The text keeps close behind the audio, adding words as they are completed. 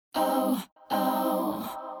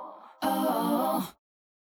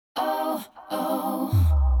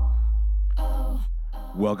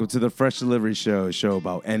Welcome to the Fresh Delivery Show, a show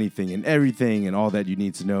about anything and everything and all that you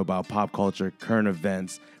need to know about pop culture, current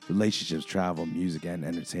events, relationships, travel, music, and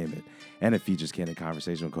entertainment. And it features candid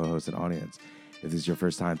conversation with co-hosts and audience. If this is your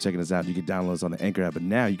first time checking us out, you can download us on the Anchor app. But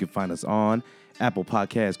now you can find us on Apple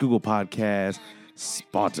Podcasts, Google Podcasts,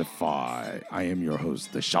 Spotify. I am your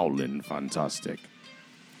host, the Shaolin Fantastic.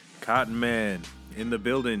 Cotton Man in the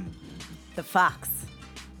building. The Fox.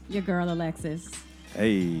 Your girl, Alexis.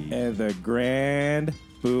 Hey. And the Grand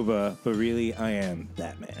Booba, but really, I am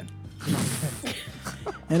that man.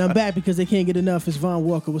 And I'm back because they can't get enough. It's Von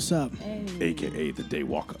Walker. What's up? Hey. AKA the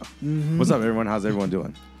Daywalker. Mm-hmm. What's up, everyone? How's everyone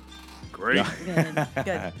doing? Great. Good.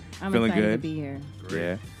 Good. I'm Feeling excited good? to be here. Great.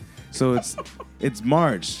 Yeah. So it's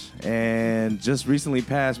March, and just recently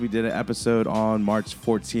passed, we did an episode on March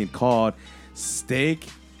 14th called Steak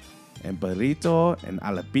and Burrito and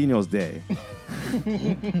Jalapenos Day.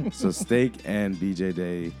 So Steak and BJ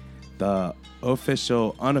Day, the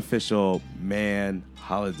official, unofficial man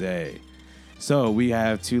holiday. So we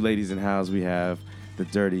have two ladies in house. We have the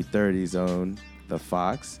Dirty 30 Zone, the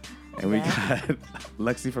Fox, and we got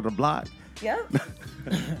Lexi from the block. Yep.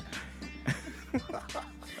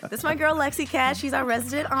 This is my girl, Lexi Cat. She's our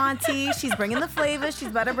resident auntie. She's bringing the flavor. She's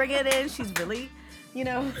about to bring it in. She's really,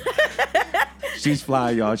 She's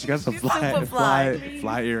fly, y'all. She got some She's fly super fly.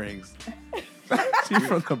 fly earrings. She's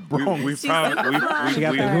from the Bronx. We She's promise. super fly. She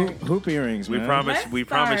got the hoop earrings, We man. promise. Let's We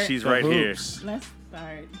promise start. she's The right hoops. Let's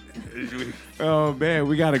start. here. Oh man,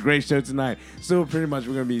 we got a great show tonight. So pretty much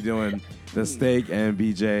we're gonna be doing the Steak and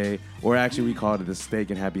BJ, or actually we called it the Steak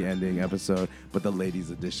and Happy Ending episode, but the ladies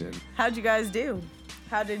edition. How'd you guys do?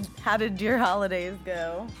 How did your holidays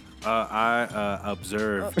go? I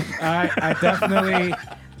observe. I definitely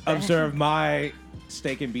observed my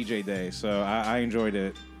Steak and BJ Day, so I enjoyed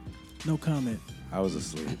it. No comment. I was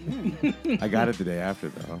asleep. I got it the day after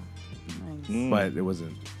though, Nice. but it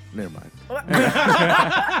wasn't. Never mind.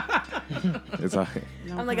 It's all right.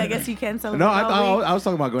 No I'm like, I guess you can celebrate. No, I all week. I was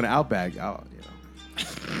talking about going to Outback.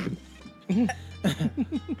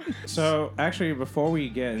 So actually, before we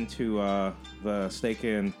get into the Steak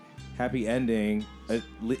and Happy Ending,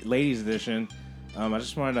 ladies edition, I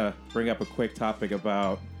just wanted to bring up a quick topic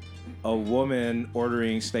about a woman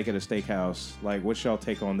ordering steak at a steakhouse. Like, what's y'all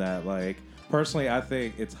take on that? Like, personally, I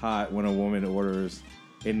think it's hot when a woman orders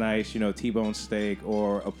a nice, T-bone steak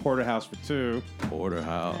or a porterhouse for two.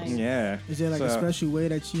 Porterhouse. Nice. Yeah. Is there like a special way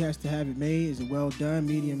that she has to have it made? Is it well done,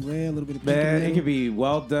 medium rare, a little bit of pink in the Man, it middle? could be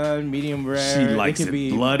well done, medium rare. She likes it. Could it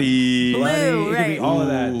be bloody. Blue. It could be right. all of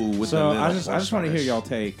that. Ooh, with So the I little just want to hear horseradish. y'all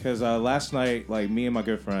take, because last night, like, me and my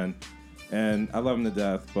good friend, and I love him to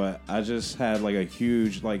death, but I just had like a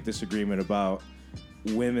huge disagreement about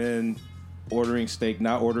women ordering steak,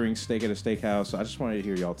 not ordering steak at a steakhouse. So I just wanted to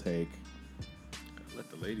hear y'all take. Let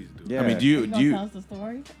the ladies do it. Yeah. I mean, do You you gonna tell do us the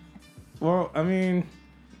story? Well, I mean,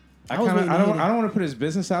 I I was waiting to hear don't that. want to put his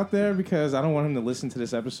business out there because I don't want him to listen to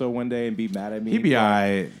this episode one day and be mad at me. he be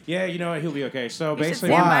alright? Yeah, you know what? He'll be okay. So You should basically,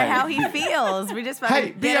 stand Why? by how he feels. We just Hey,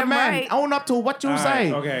 to be get a him man. right. Own up to what you All right,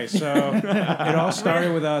 say. okay, so it all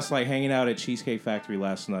started with us hanging out at Cheesecake Factory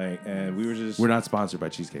last night, and we were just We're not sponsored by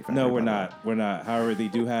Cheesecake Factory. No, we're by the way. not. We're not. However, they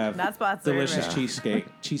do have Not sponsored, delicious right.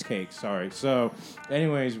 cheesecake. Sorry. So,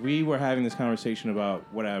 anyways, we were having this conversation about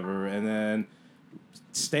whatever, and then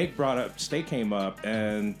steak came up,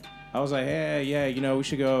 and I was like, hey, yeah, we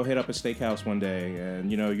should go hit up a steakhouse one day,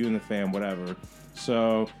 and you and the fam, whatever.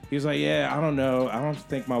 So he was like, yeah, I don't know. I don't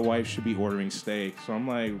think my wife should be ordering steak. So I'm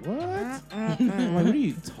like, what? I'm like, what are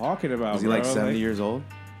you talking about? Is he bro? like 70 years old?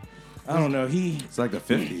 I don't know. It's like the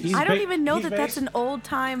 50s. He's I don't ba- even know he's that that's based- an old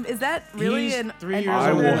time. Is that really He's an 3 years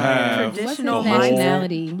I older will than I am. have What's his traditional the whole- mindset?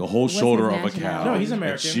 nationality? the whole What's shoulder his of a cow. nationality? No, he's And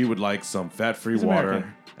American. she would like some fat-free He's water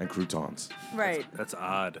American. and croutons. Right. That's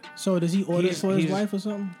odd. So does he order He's- for his he's- wife or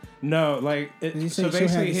something? No, like he say so she'll have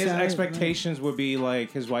basically the his salad, expectations would be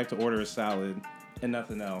like his wife to order a salad and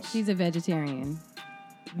nothing else. He's a vegetarian.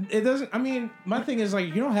 It doesn't. I mean, my thing is like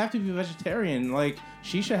you don't have to be a vegetarian. Like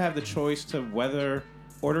she should have the choice to whether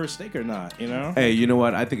order a steak or not. You know? Hey, you know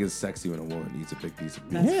what? I think it's sexy when a woman eats a big piece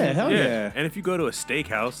of meat. Yeah, hell yeah. And if you go to a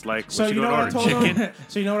steakhouse, like, So what you you know gonna what I order? told Chicken? him?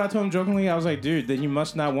 So you know what I told him jokingly? I was like, dude, then you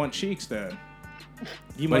must not want cheeks then.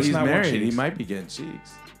 You But must he's not want married. cheeks. He might be getting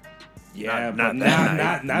cheeks. Yeah, Not but that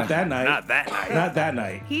night. not that night. Not that night. Not that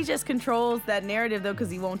night. He just controls that narrative though, because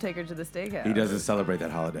he won't take her to the steakhouse. He doesn't celebrate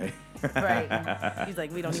that holiday. Right. He's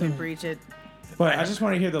like, we don't even breach it. But I just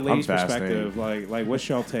want to hear the ladies' fascinated. perspective. Like, what's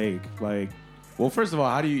y'all take? Like, Well, first of all,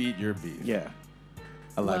 how do you eat your beef? yeah.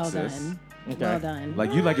 Alexis. Well done. Okay. Well done.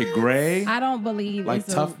 Like you like it gray? I don't believe Like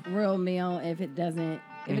it's tough- a real meal if it doesn't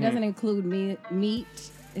include meat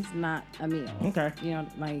it's not a meal. Okay. You know,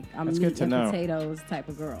 like I'm That's a good meat to and know. potatoes type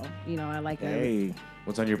of girl. You know, I like Hey.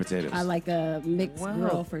 What's on your potatoes? I like a mixed Wow.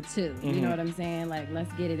 grill for two. You Mm-hmm. know what I'm saying? Like,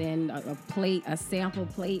 let's get it in a plate, a sample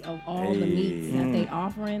plate of all the Hey. meats that they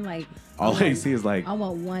offering. Like, All I I want- see is like I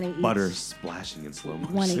want one of each. butter splashing in slow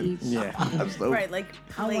motion. One of each. Yeah. I'm so- Right, like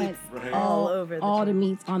I want plates all over the all the table.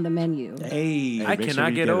 meets on the menu. Hey. I make sure cannot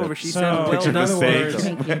you get get over. a She So, said, in well other done. words-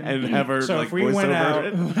 Thank you. and have her So like if we went voiceover out,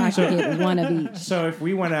 it. I should get one of each. so if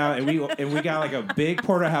we went out and we got like a big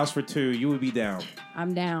porterhouse for two, you would be down.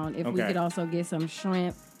 I'm down. If we Okay. could also get some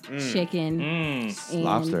shrimp, chicken, and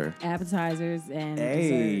Lobster. appetizers and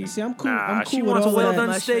Hey. dessert. See, I'm cool. Nah, I'm cool she with wants a all well of done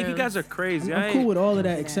that. steak. You Mushrooms. guys are crazy. I'm cool with all of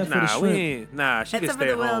that except for the Nah, we shrimp. ain't. Nah, she can Except for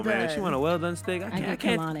stay the well home, man. She done. want a well done steak. I I get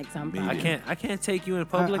can't. colonics. I'm I fine. can't take you in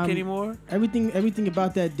public I'm- anymore. Everything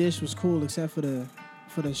about that dish was cool except for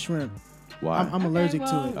the shrimp. Why? I'm allergic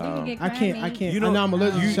to it. Get I can't. You I know- know I'm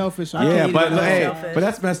allergic to you- shellfish. So I yeah, can't eat but it. hey, shellfish. but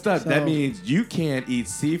that's messed up. That So- means you can't eat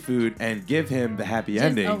seafood and give him the happy Just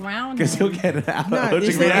ending around because he'll him. get an Nah, allergic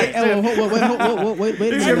it's like, reaction. wait a He's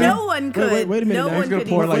minute. And gonna- no one could. wait a minute No now. one He's gonna could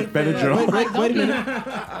pour eat like seafood. Benadryl. Wait a minute.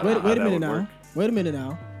 Wait a that minute would now. work. Wait a minute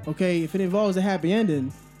now. Okay, if it involves a happy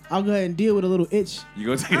ending, I'll go ahead and deal with a little itch. You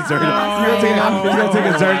gonna take a Zyrtec? You gonna take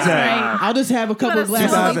a Zyrtec? I'll just have a couple of Gotta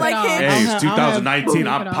glasses. swallow like him. Hey, it's I'll have- 2019.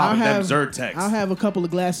 I'll I'm have- popping them I'll Zyrtecs. I'll have a couple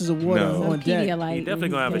of glasses of water No. on deck. Pedialyte. He definitely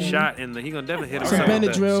gonna have a shot, and he gonna definitely hit Some himself.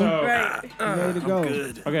 with that. Benadryl. So, Right. Ready to go.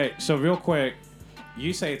 Good. okay, so real quick,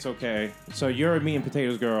 you say it's okay. So you're a meat and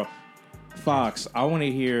potatoes girl. Fox, I want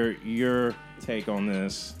to hear your take on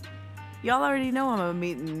this. Y'all already know I'm a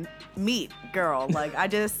meat girl. Like I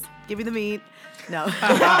just give me the meat. No.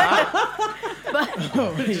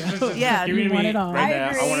 But yeah, Give me the want meat it all. right I now.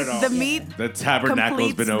 agree. I want it all. The meat The tabernacle's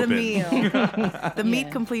completes been the open. meal. The meat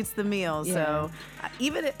Yeah. completes the meal. Yeah. So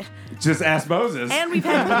even Just ask Moses. and I've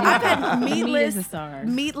had Meat is a meatless star.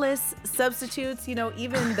 meatless substitutes. You know,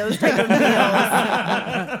 even those type of meals.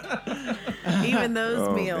 Even those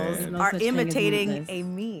Oh, meals man. No are such thing as imitating meatless. a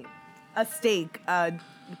meat, a steak, a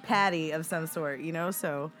patty of some sort. You know,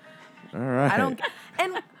 so All right. I don't.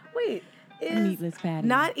 And wait, is Meatless patty.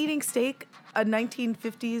 not eating steak a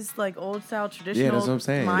 1950s like old style traditional? Yeah, that's what I'm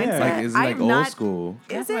saying. Mindset? It's like it's like I'm old not- school.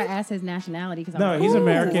 That's Is why I it? asked his nationality. Cause No, I'm he's like,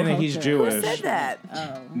 American and culture. he's Who Jewish. said that?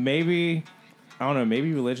 Oh. Maybe, I don't know,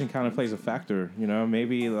 maybe religion kind of plays a factor, you know?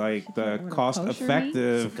 Maybe like the What, cost kosher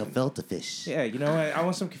effective. Gefilte fish. Yeah, you know what? I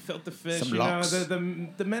want some gefilte fish, Some you know, lox. the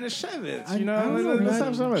Manischewitz, I you know? don't know, Let's man.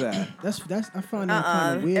 have some of that. That's I find that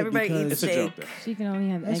kind of weird Everybody because eats It's a joke, steak. though. She can only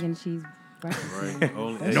have egg and cheese breakfast. Right.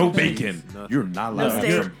 Only No eggs, bacon. nothing. You're not allowed No to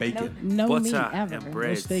have steak. bacon. No Butter meat and ever. no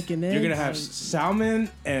bread. steak and eggs. You're going to have salmon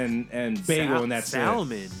and bagel, and that's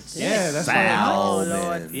salmon. it. Yeah, that's Salmon. Oh,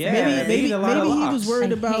 Lord. Yeah, maybe they maybe, eat a lot of maybe he lox. was worried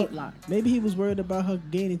I about hate lox. maybe he was worried about her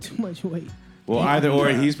gaining too much weight. Well, either or,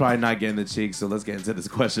 he's probably not getting the cheeks. So let's get into this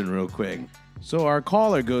question real quick. So our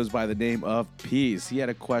caller goes by the name of Peace. He had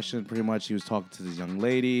a question. Pretty much, he was talking to this young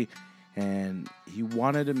lady, and he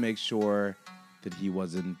wanted to make sure that he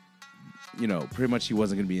wasn't, you know, pretty much he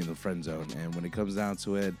wasn't going to be in the friend zone. And when it comes down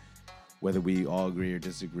to it, whether we all agree or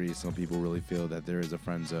disagree, some people really feel that there is a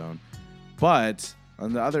friend zone. But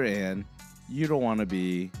on the other hand, you don't want to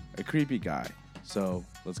be a creepy guy. So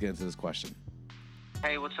let's get into this question.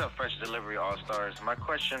 Hey, what's up, Fresh Delivery All-Stars? My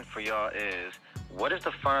question for y'all is, what is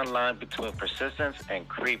the fine line between persistence and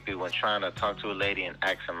creepy when trying to talk to a lady and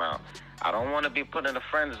ask them out? I don't want to be put in a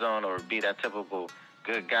friend zone or be that typical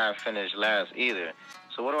good guy finish last either.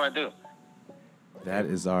 So what do I do? That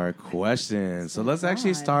is our question. So let's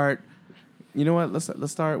actually start. You know what? Let's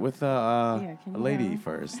start with a can you lady go?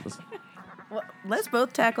 first. Well, let's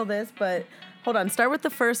both tackle this, but hold on. Start with the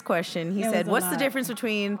first question. He There said, was a "What's the lot. difference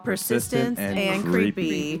between Persistent persistence and and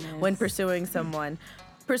creepy?" creepy when pursuing someone?"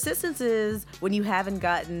 Persistence is when you haven't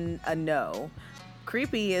gotten a no.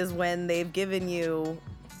 Creepy is when they've given you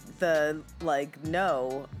the like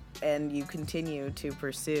no and you continue to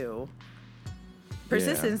pursue.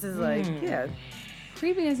 Persistence is like, yeah.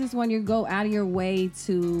 Creepiness is when you go out of your way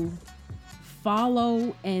to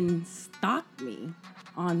follow and stalk me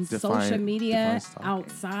on Define- social media, define stalking.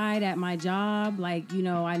 outside, at my job. Like, you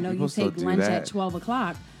know, I know People you still take do lunch that. at 12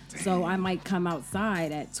 o'clock, so I might come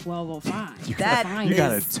outside at 12:05. That You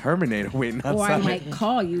got a is- Terminator waiting outside. Or I might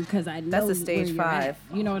call you because I know That's a where stage you're at.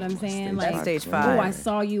 5. You know what I'm saying? Stage Like, That's stage five. 5. oh, I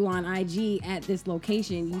saw you on IG at this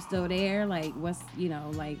location. You still there? Like, what's, you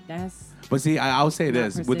know, like, that's But see, I'll say Not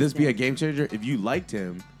this: would this be a persistent. game changer? If you liked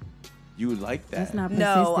him, you would like that. that's not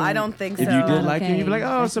No, persistent. I don't think If so. you did Not like him, you'd be like,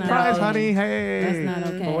 okay. "Oh, That's not surprise, okay. honey! Hey." That's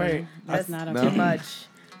not okay. But wait, That's That's not no. okay. too much.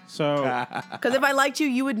 So, Because if I liked you,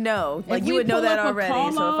 you would know. Like If you we would know pull that up a already.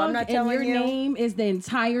 call So if I'm log not and telling your you, name is the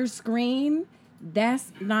entire screen,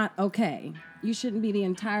 That's not okay. You shouldn't be the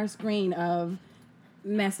entire screen of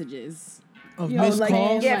messages. Of You know, missed like-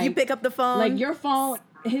 calls. Yeah, if you pick up the phone, Like your phone,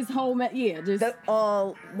 his whole just that's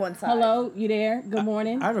all one side. hello, you there? Good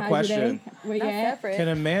morning. I have a How's question. Your day? Where you Not at? separate. Can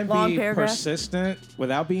a man Long be paragraph. persistent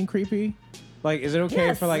without being creepy? Like, is it okay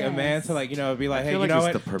Yes. for like a man Yes. to like, you know, be like, I hey, feel you like know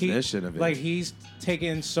it's what? the permission of it. Like he's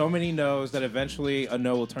taking so many no's that eventually a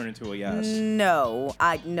no will turn into a yes. No.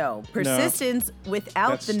 Persistence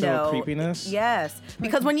without That's the still no. creepiness? Yes,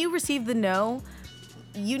 because when you receive the no,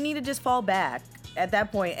 you need to just fall back at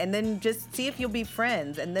that point and then just see if you'll be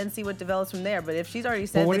friends and then see what develops from there. But if she's already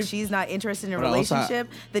said what that if- she's not interested in a but also- relationship,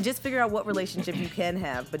 then just figure out what relationship you can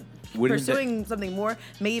have. But Wouldn't that- pursuing something more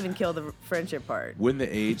may even kill the friendship part. Wouldn't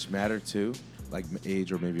the age matter too? Like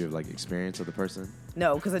age or maybe like experience of the person?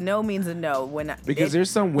 No, because a no means a no. Because there's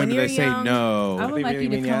some women that say no. I would They like really you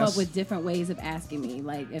to mean come yes? up with different ways of asking me.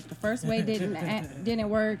 Like if the first way didn't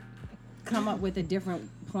work, come up with a different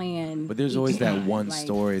plan. But there's each always that time. one Like,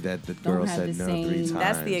 story that the girl have said the no 3 same- times.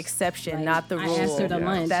 that's the exception, like, not the rule. I asked her to Yeah.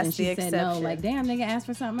 lunch That's and she the said no. exception. Like damn, nigga asked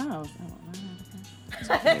for something else.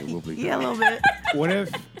 Okay, we'll be Yeah, a good. little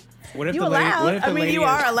bit. What if You the lady? allowed. What if the I mean, lady you is-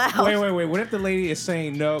 are allowed. Wait. What if the lady is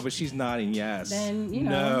saying no, but she's nodding yes? Then, you know.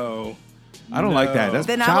 No. I don't like that. That's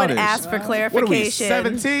Then childish. I would ask for What are we, clarification.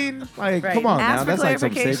 17? Like, Right. come on Ask now. for That's like some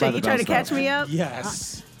clarification. Saved by the You trying to Bell catch stuff. me up?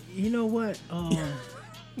 Yes. You know what?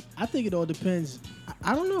 I think it all depends.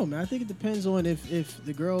 I don't know, man. I think it depends on if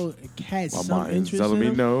the girl has My some mind's interest telling in me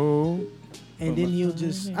him, no. and then he'll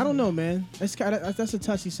just. I don't know, man. That's a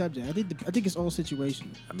touchy subject. I think it's all situational.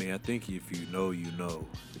 I mean, I think if you know, you know.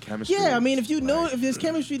 The chemistry. Yeah, I mean, if you know, Like, if there's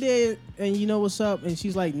chemistry there, and you know what's up, and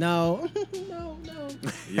she's like, no, no.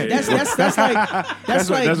 Yeah. That's like That's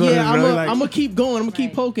what yeah. it's I'm really like. gonna keep going. I'm gonna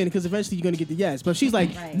keep Right. poking because eventually you're gonna get the yes. But if she's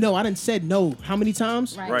like, Right. no, I done said no. How many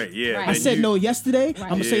times? Right, yeah. Right. I Then said you- no yesterday. I'm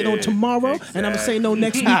gonna say no Yeah, tomorrow, and I'm gonna say no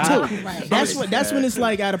next week too. Right. That's when it's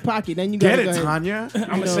like out of pocket. Then you Get gotta it, go ahead. Tanya. I'm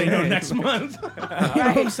gonna say no next month. You know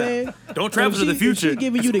what I'm saying? Don't travel to the If future. she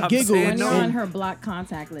giving you the Stop giggle. saying When you're no. on her block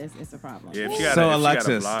contact list, it's a problem. Yeah, if she So, gotta, if she gotta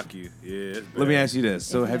Alexis, block you. Yeah, it's Let me bad. ask you this.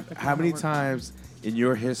 So, If you have to how call many her work. times in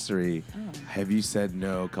your history have you said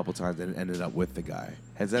no a couple times and ended up with the guy?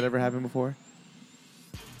 Has that ever happened before?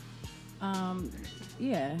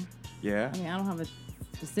 Yeah. Yeah. I mean, I don't have a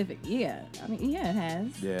specific. Yeah. I mean, yeah, it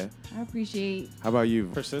has. Yeah. I appreciate. How about you?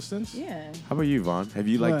 Persistence. Yeah. How about you, Vaughn? Have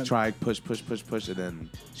you like What? tried push, and then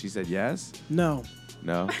she said yes? No.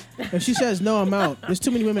 No. If she says no, I'm out. There's too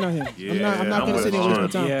many women out here. I'm not I'm gonna with sit there and waste my Vaughn.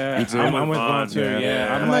 time. Yeah, Me too. I'm with Vaughn, Vaughn too. man.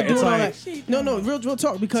 Yeah, I'm I'm not like, doing it's all like that. No, real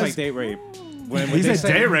talk it's because like date rape. When He they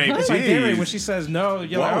said date rape. It's like date rape Jeez. when she says no.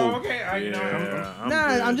 You're like, oh, okay. Yeah, I'm nah,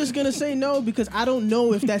 good. I'm just gonna say no because I don't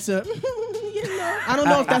know if that's a. I don't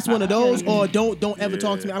know if that's one of those or don't ever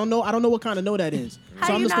talk to me. I don't know what kind of no that is. How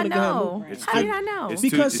so do I'm you just not gonna go ahead and know? move. It's How do you too- not know? It's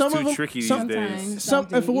Because too, some it's of too them- tricky these some- days. Sometimes, Some-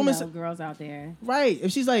 if a something, woman you know, sa- girls out there, Right.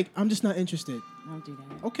 If she's like, I'm just not interested. don't do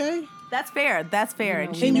that. Okay. That's fair. That's fair. You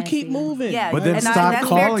know, And And you Messy. keep moving. Yeah, But then and stop that's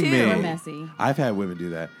fair calling too. me. We're messy. I've had women do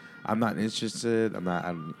that. I'm not interested. I'm not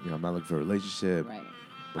looking for a relationship. Right.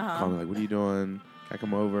 But call me like, what are you doing? Can I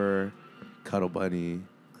come over? Cuddle bunny,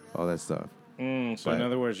 all that stuff. So in But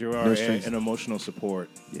other words, you are no strings. an emotional support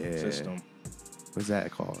Yeah. system. What's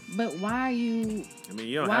that called? But why are you? I mean,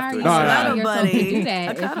 you don't Why have are to. you No, no, allowing no. yourself to Buddy. do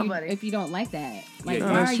that A cuddle if buddy. if you don't like that? Like,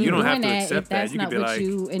 Yeah, why you are you don't have doing to that accept if that's that. You could not be what like-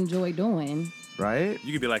 you enjoy doing? Right?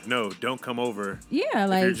 You could be like, no, don't come over. Yeah, you're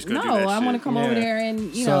like just gonna do no, that I want to shit. come over Yeah. there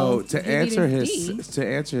and you So know. to give you answer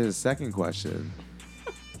this his second question,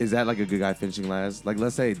 is that like a good guy finishing last? Like,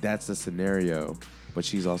 let's say that's the scenario, but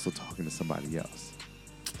she's also talking to somebody else,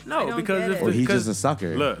 I No, don't because get if it. or the, he's because- just a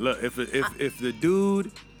sucker. Look, if the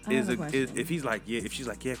dude I have is a a question. if he's like if she's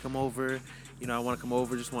like come over, I want to come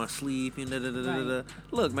over, just want to sleep, da, da, da, da, da, da.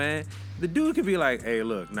 Look, man, the dude could be like, hey,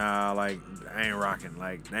 look, nah, like I ain't rocking,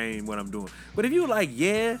 like that ain't what I'm doing. But if you like,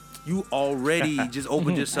 yeah, you already just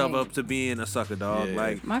opened yourself Right. up to being a sucker dog. Yeah,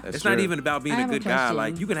 like that's it's not true. even about being I a have a good guy. question.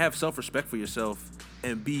 Like you can have self-respect for yourself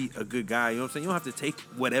and be a good guy. You know what I'm saying? You don't have to take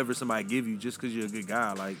whatever somebody give you just because you're a good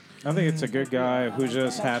guy. Like I think it's a good guy who just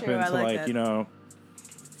That's true, happened I to like like that.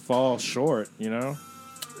 fall short. nah,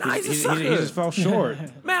 he's a He sucker. just fell short.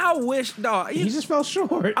 Man, I wish, dog. He just fell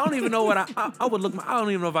short. I don't even know what I would look. I don't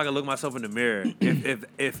even know if I could look myself in the mirror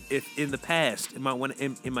if in the past in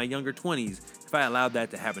my younger 20s if I allowed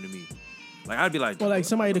that to happen to me. Like I'd be like, Or like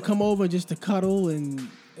somebody to come over just to cuddle and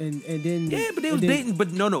and then Yeah, but they was and then- dating,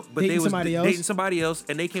 but no, but dating they was somebody else? dating somebody else,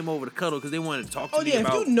 and they came over to cuddle because they wanted to talk to Oh me yeah, if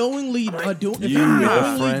about. you knowingly are doing, if You you're the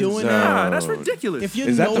knowingly friend doing zone. Nah, that, that's ridiculous. if you're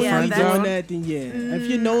Is that the knowingly friend doing zone? that, then yeah. If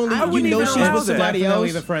you're knowingly, I wouldn't you know even she's allow with that. somebody Definitely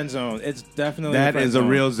else. the friend zone. It's definitely That the friend is a zone.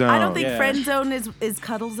 real zone. I don't think Yeah. friend zone is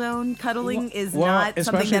cuddle zone. Cuddling is Well, not something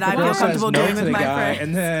especially that if I the feel girl says comfortable no doing to with the my guy, friends.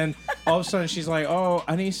 and then all of a sudden she's like, "Oh,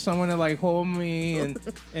 I need someone to like hold me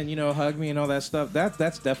and you know hug me and all that stuff." That's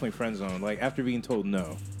definitely friend zone. Like after being told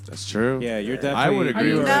no. That's true. Yeah, you're definitely. I would Are agree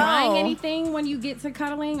you with No. trying anything when you get to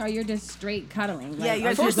cuddling, or you're just straight cuddling? Yeah, you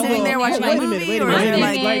guys are just you sitting going there in watching like- a movie, or My you're thing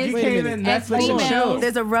like, is, Like you wait a came minute. in as Netflix and females, chill.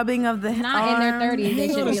 there's a rubbing of the not in their arm. 30s, they Hang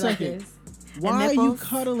on should a be like second. this. Why are you nipples?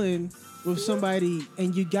 cuddling with somebody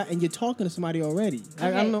and you're talking to somebody already?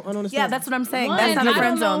 I don't know. I don't understand. Yeah, that's what I'm saying. One, That's not a I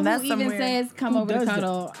friend don't know zone. That's who even somewhere. says come Who over to does that?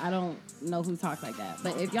 cuddle. I don't know who talks like that.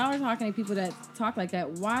 But if y'all are talking to people that talk like that,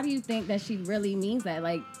 why do you think that she really means that?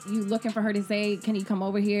 Like, you looking for her to say, can you come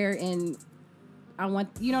over here and I want,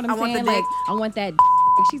 you know what I'm I want saying? the Like, dick. I want that.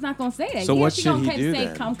 She's not gonna say that. So Yeah, what she should gonna he do say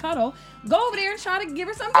then? come cuddle. Go over there and try to give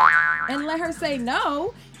her some and let her say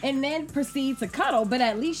no, and then proceed to cuddle. But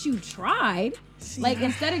at least you tried. Like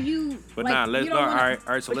instead of you. But like, nah, let's you all don't wanna-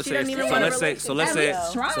 right. So But let's she say, doesn't even so want a let's say, so let's say,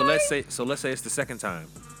 relationship. Try. so let's say it's the second time.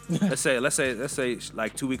 let's say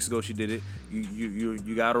like 2 weeks ago she did it.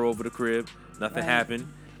 You got her over the crib. Nothing Right. happened.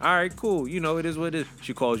 All right, cool. You know it is what it is.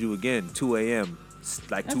 She calls you again, 2 a.m.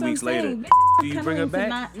 Like That's 2 what weeks I'm later. saying. Do you bring her Cuddling to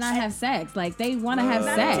back? not have sex. Like they want to have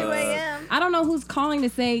Not sex. at 2 a.m. I don't know who's calling to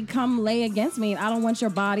say come lay against me. I don't want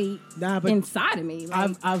your body Nah, but inside of me.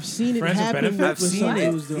 Like, I've seen it Friends with happen with, benefits? with I've some seen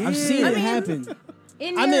it. dudes. Though. I've Yeah. seen I it mean, happen.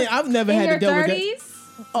 in I mean, I've never had to deal with that. 30s.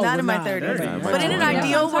 Oh, Not in my nah, 30s. nah, nah, But in an nah.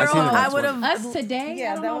 ideal That's world, what I'm talking I about. would have. Us today,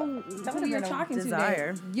 Yeah, I don't that know would who have you're been a talking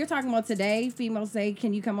desire. to. You're talking about today. Females say,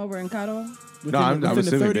 "Can you come over and cuddle?" No, I'm within the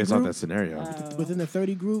assuming 30 based off group? that scenario. Within the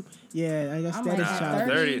 30 group, yeah, I guess I'm that like, is at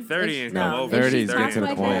childish. 30 and No. come over. 30 If is she get talks to the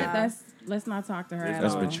like point. that, let's not talk to her at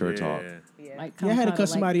That's all. mature talk. Like, Yeah, I had to cuddle, cut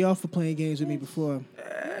somebody off for playing games with me before.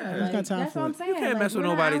 Like, got time that's for what I'm it. saying. You can't Like, mess with we're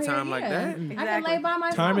not nobody out here, time like yeah. that. I can Exactly. lay by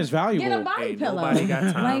myself. Time is valuable. Get a body Ain't pillow. nobody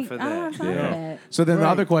got time like, for I don't have that. time for Yeah. that. So then the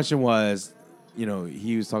Right. other question was, you know,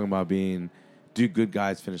 he was talking about being, do good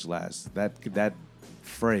guys finish last? That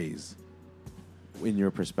phrase, in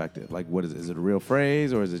your perspective, like what is it? Is it a real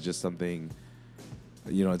phrase or is it just something,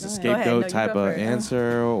 you know, it's a Go ahead. Go ahead. scapegoat No, you type go of first.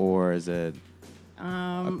 answer, or is it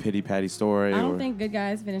a pity patty story? I or? don't think good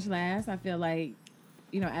guys finish last. I feel like,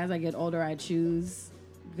 you know, as I get older, I choose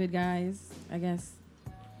good guys, I guess.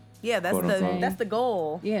 Yeah, Quote, unquote. that's the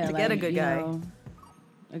goal. Yeah, to like, get a good you guy, know,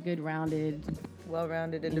 a good rounded,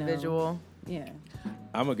 well-rounded know. individual. yeah,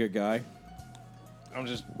 I'm a good guy. I'm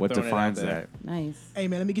just What throwing it out defines there. that? nice. Hey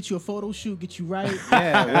man, let me get you a photo shoot, get you right.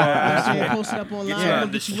 Yeah, well, Yeah, post it up online. Get I'm you gonna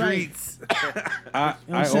on the get you right. streets. I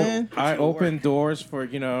what I'm saying? I open doors for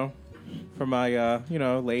for my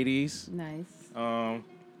ladies. Nice.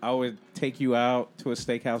 I would take you out to a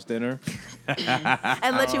steakhouse dinner.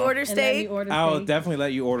 And let you order And let me steak. order I'll steak. definitely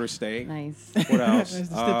let you order steak. Nice. What else? That's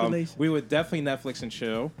the stipulation. We would definitely Netflix and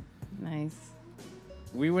chill. Nice.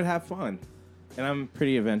 We would have fun, and I'm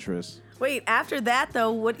pretty adventurous. Wait, after that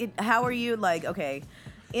though, how are you like? Okay,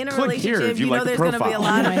 in a Click here relationship, if you you know like the there's going to be a profile.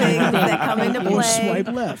 lot of things that come into play. Or swipe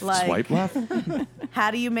left. Like, Swipe left?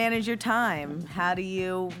 how do you manage your time? How do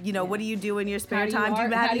you, what do you do in your spare time?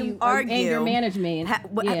 How do you argue? Anger management.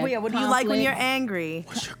 What do you like when you're Conflict. angry?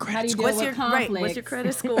 How do you deal What's with your conflict? What's your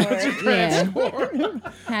credit score? Yeah.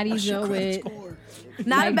 How do you deal with?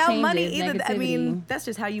 Not Life about changes, money either. I mean, negativity. that's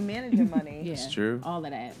just how you manage your money. Yeah. It's true. All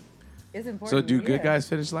of that. It's important. So do good yeah. guys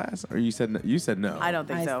finish last? Or you said no? I don't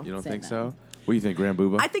think I- so. You don't Said think no. so? What do you think, Grand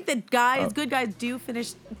Booba? I think that good guys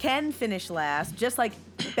can finish last, just like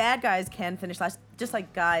bad guys can finish last, just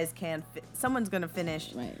like guys can. Someone's gonna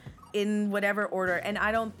finish Right. in whatever order, and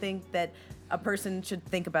I don't think that a person should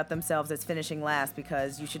think about themselves as finishing last,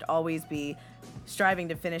 because you should always be striving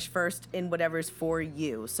to finish first in whatever's for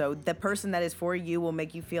you. So the person that is for you will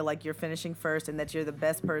make you feel like you're finishing first and that you're the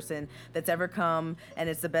best person that's ever come, and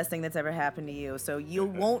it's the best thing that's ever happened to you. So you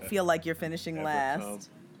won't feel like you're finishing last.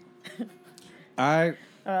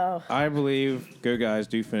 I believe good guys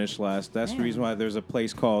do finish last. That's the Damn. reason why there's a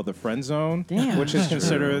place called the Friendzone, Damn. which is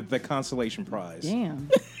considered the consolation prize. Damn.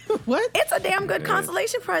 What? It's a damn good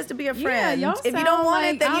consolation prize to be a friend. y'all If you sound don't want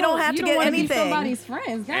like it, then you don't have to get wanna be anything. somebody's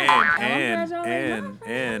friends. God, I'm glad y'all ain't my friends.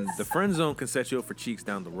 And the friend zone can set you up for cheeks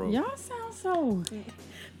down the road. Y'all sound so.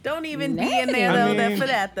 Don't even be in there though. Negative. For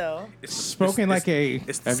that though. Spoken like a.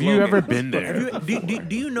 It's the Have you slogan. ever been there?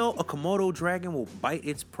 Do you know a Komodo dragon will bite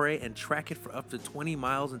its prey and track it for up to 20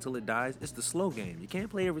 miles until it dies? It's the slow game. You can't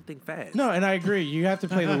play everything fast. No, and I agree. You have to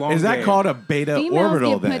play the long Is that game. called a beta Females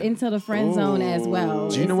orbital get put then? into the friend zone as well.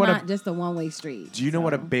 Do you It's know what a- not just a one-way street. Do you know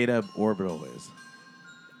what a so beta orbital is?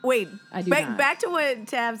 Wait, I do back, not. back to what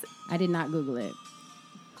Tabs. I did not Google it.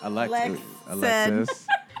 Alex Alexis.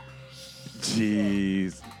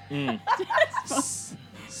 Jeez.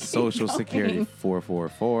 Social Security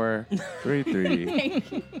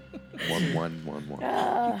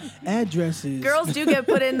 444-33-1111. Addresses. Girls do get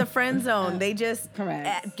put in the friend zone. They just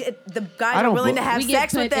Correct. the guys I are don't willing to bu- have We get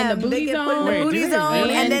sex with put in the them. booty They get put in zone. the Wait, booty do they? zone,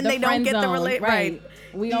 and then the they don't friend get the zone. right.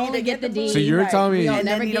 We You only either get the D. So you're telling me- We don't And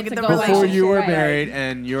then never you get don't to get the go Before relationship. you were Right. married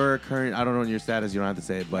and your current, I don't know your status, you don't have to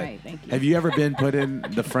say it, but Right, thank you. have you ever been put in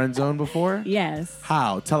the friend zone before? Yes.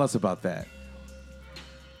 How? Tell us about that.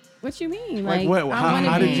 What you mean? Like, Like, what- I how- wanna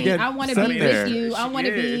how be, did you get I want to sent be there? with you. I want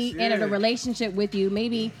to be Yes, in a yeah. relationship with you.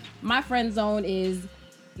 Maybe my friend zone is,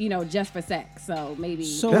 just for sex. So maybe.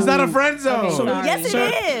 So- That's not a friend zone. Okay, sorry. Yes, it So-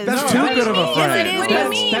 is. That's No, too what good do of you a mean? friend. Yes, it is. What do you That's,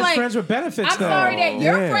 mean? that's Like, friends with benefits, I'm though. sorry that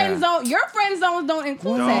your Yeah. friend zones don't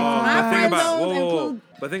include No, sex. My but think friend about zones include.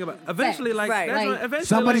 but think about eventually, like, Right. that's Like, what- eventually,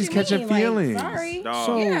 Somebody's like, catching Like, feelings. sorry. Dog.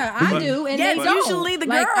 So- Yeah, But- I do, and Yeah, they it's don't. usually the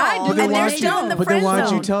Like, I girl, do, and But then they're why and don't they still in you? the don't. But then friend why don't you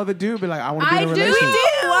zone. tell the dude? Be like, I want to be I in a do. relationship.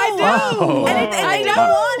 I do. Oh. And they don't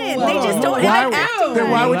want it. They just don't. Why, And afterwards, then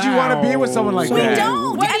why would you want to be with someone like We that? we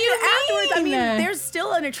don't. What do you Afterwards, I mean, mean? there's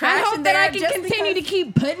still an I attraction hope that there. I can just continue to because-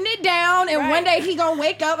 keep putting it down, and Right. one day he gonna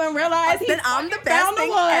wake up and realize he Then I'm the fucking best found the thing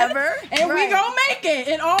one, ever. and we Right. gonna make it.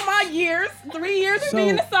 In all my years, 3 years of So-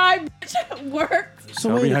 being a side bitch worked. So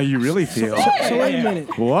Tell me wait, how you really feel. so wait a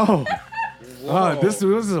minute. Whoa. Oh, this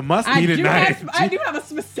is a must be tonight. I do have a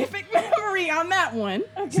specific memory on that one.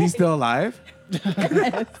 Is he still alive?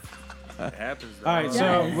 It happens. All right, dog.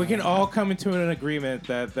 so we can all come into an agreement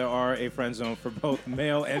that there are a friend zone for both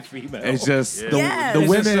male and female. It's just the, Yes. the It's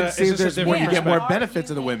women just a- it's seem just a there's more, different you get more perspective. benefits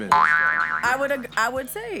of the women. I would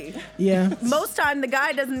say Yeah. most time the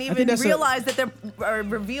guy doesn't even that's a- realize that they're or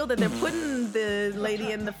reveal that they're putting the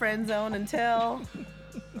lady in the friend zone until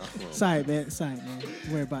Sorry, man.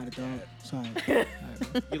 Don't worry about it, dog. Sorry.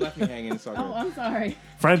 You left me hanging. So Oh, I'm sorry.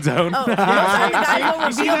 Friend zone. most time the guy will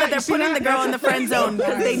You see reveal that? that they're You see putting that? the girl in the friend zone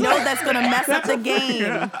because they know that's gonna mess up the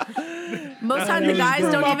game. Most time the guys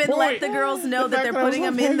don't My even point. let the girls know that they're putting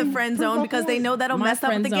them in the friend zone because they know that'll My mess up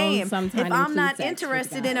friend the zone game. sometimes If I'm not includes sex with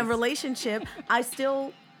interested in a guys. relationship, I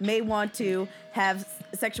still may want to have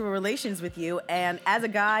sexual relations with you. And as a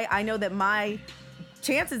guy, I know that my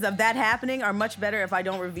chances of that happening are much better if I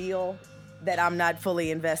don't reveal that I'm not fully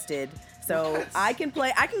invested. So I can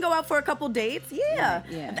go out for a couple dates. Yeah.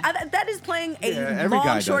 Yeah. That is playing a Yeah, every guy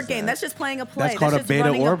long, does short that. game. That's just playing a play. That's called a just beta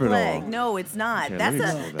running orbital. play. No, it's not. Okay, That's let me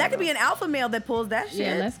a pull that could that be an alpha male that pulls that shit.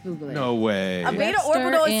 Yeah, let's Google it. No way. A beta Webster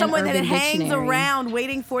orbital is and someone that Urban hangs Dictionary. around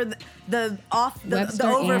waiting for the Webster and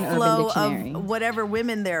Urban overflow Dictionary. of whatever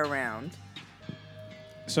women they're around.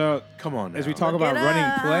 So Come on now. as we talk Look about it running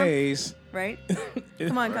up. Plays, Right?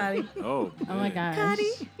 Come on, Cotty. Oh, Oh my gosh.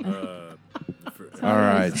 Cotty. All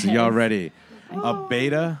right, so y'all ready? A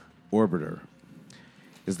beta orbiter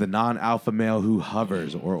is the non-alpha male who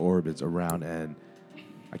hovers or orbits around and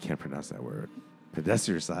I can't pronounce that word.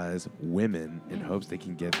 Pedestrianize women in hopes they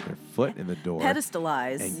can get their foot in the door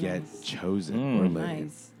Pedestalize. and get chosen or laid.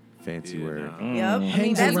 Nice. Fancy Yeah, word. Yep. I mean,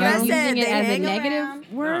 Hangs that's around. what I Using said. it It as a hang negative around.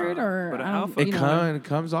 word, or but an I don't- alpha- It you know.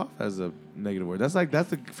 comes off as a negative word. That's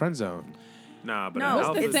the friend zone. nah, but No, an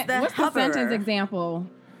alpha- it's the What's the hoverer. sentence example?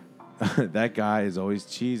 That guy is always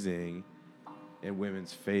cheesing in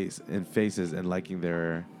women's faces and liking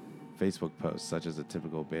their Facebook posts, such as a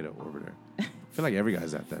typical beta orbiter. I feel like every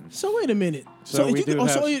guy's that then. So wait a minute. So if we you do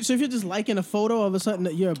so have- if you're just liking a photo of a something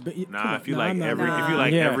that you're Nah, if you like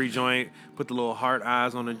Yeah. every joint, put the little heart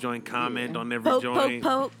eyes on the joint, comment on every Poke, joint.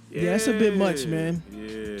 poke, poke. Yeah, it's a bit much, man. Yeah,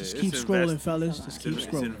 Just it's keep scrolling, invested. fellas. Just keep It's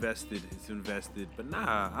scrolling. invested. It's invested. But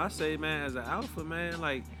nah, I say, man, as an alpha, man,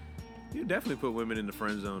 like you definitely put women in the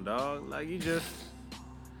friend zone, dog. Like you just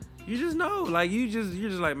know, like you're just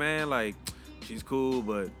like, man, like she's cool,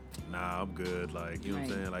 but nah, I'm good. Like you know what I'm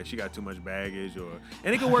Right. saying? Like she got too much baggage,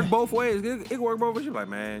 and it can work both ways. It can work both ways. You're like,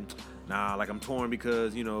 man, nah, like I'm torn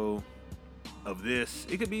because of this.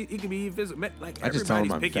 It could be physical. Like I just tell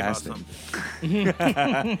him everybody's I'm picky about fasting.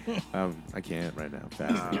 something. I can't right now.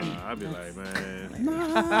 Fasting. I'd be like, man.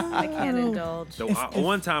 I can't indulge. So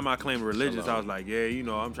one time I claimed religious. I was like, yeah,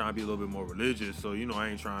 I'm trying to be a little bit more religious. So I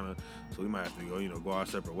ain't trying to. So we might have to go our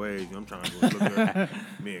separate ways. I'm trying to look at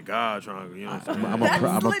me and God trying to. What I'm saying? I'm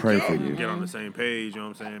gonna pray for you. Get on the same page. You know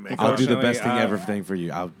what I'm saying? Make I'll do the Unfortunately, best thing ever thing for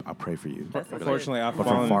you. I'll pray for you. Unfortunately, I've From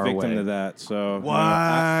fallen far victim away. to that. So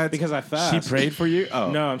What? because I fast. She prayed for you?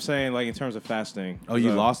 Oh. No, I'm saying like in terms of fasting. Oh, you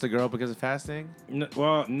So- lost a girl because of fasting?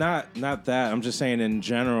 Well, not that. I'm just saying in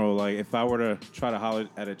general. Like if I were to try to holler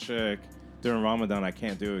at a chick during Ramadan, I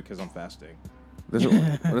can't do it because I'm fasting. That's what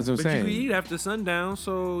I'm But saying. you can eat after sundown,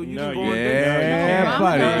 so you No, can go you- on Yeah, dates.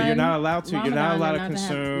 buddy. No, you're not allowed to. You're not Ramadan, allowed to you're not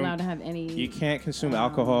consume. allowed to have any. You can't consume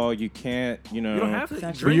alcohol. You can't. You don't have to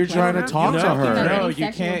But drink. you're trying to You don't talk have to No, her. no, Any you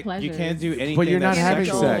sexual can't. You pleasures. can't do anything. But you're not that's having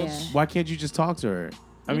sexual. sex. Yeah. Why can't you just talk to her?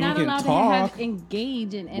 I mean, You're not you can allowed talk. to have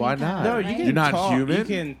engage in any Why kind not? of, No, right? you can You're not talk. human? You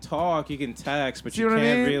can talk. You can text, but See you what I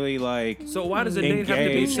can't mean? really like. So why does a date have to be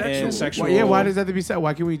Engage in sexual? sexual- Well, yeah, why does that have to be said?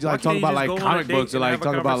 Why can't we Why like can't talk you about just like go on a comic date books or and like have a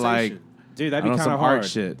talk about like conversation? Dude, that'd I be know, kind some of art hard.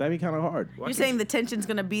 shit. That'd be kind of hard. You're saying the tension's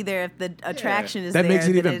gonna be there if the attraction is that there. makes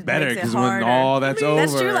it then even better makes it because when harder. all that's over,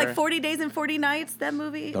 That's true. Like 40 Days and 40 Nights, that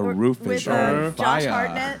movie. The roof is with on Josh fire.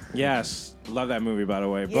 Hartnett. Yes, love that movie by the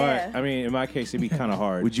way. Yeah. But I mean, in my case, it'd be kind of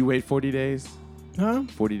hard. would you wait 40 days? Huh?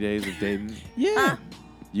 40 days of dating? Yeah.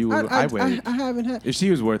 You would. I wait. I haven't had. If she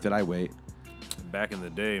was worth it, I wait. Back in the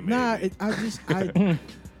day, maybe. Nah,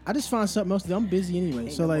 I just find something else to do. I'm busy anyway,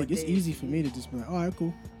 so no more like it's days. easy for me to just be like, all right,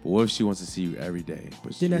 cool. But what if she wants to see you every day?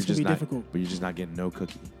 But Then you're that's gonna just be not- difficult. But you're just not getting no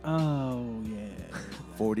cookie. Oh yeah.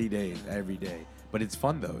 40 days every day. But it's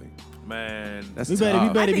fun though. Man, That's We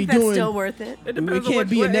tough. better I be think that's doing. still worth it. it It depends on can't what,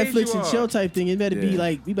 be a what age Netflix you and are. chill type thing. It better be Yeah.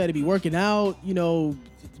 like we better be working out.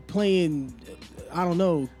 Playing. I don't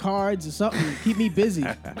know, cards or something. Keep me busy.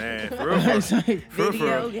 Man, for real, It's like- for Video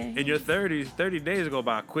real. games. In your 30s, 30 days go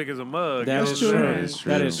by quick as a mug. That's you know true. what I'm saying? It's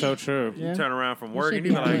true. That is so true. Yeah. You turn around from You work should and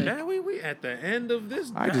you be be like, good. damn, we at the end of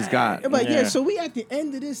this. I just day." got. I'm like, Yeah. yeah, so we at the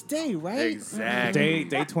end of this day, right? Exactly.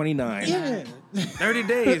 Day 29. Yeah. 30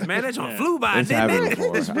 days, man. That joint flew by, It's didn't happened it?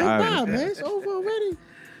 before. It's been I've- by, man. It's over already.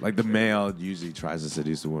 Like the male usually tries to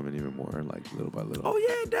seduce the woman even more, like little by little. Oh,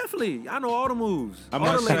 yeah, definitely. I know all the moves. I all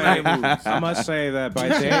the must late say, night moves. I must say that by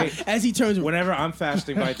day, As he turns, whenever I'm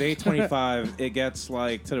fasting, by day 25, it gets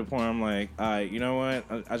like to the point I'm like, all right, you know what?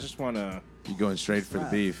 I just wanna, You going straight for the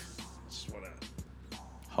beef.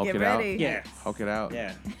 Hulk Get it ready. out. yeah, Hulk it out.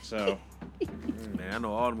 yeah. So Man, I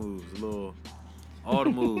know all the moves. All the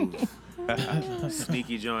moves.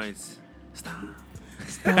 Sneaky joints. Stop.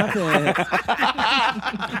 stop it.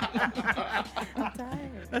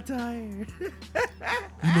 I'm tired. You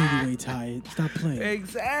know you ain't tired. Stop playing.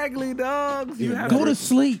 Exactly, dogs. You have Go to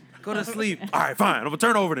sleep. Go to sleep. All right, fine. I'm gonna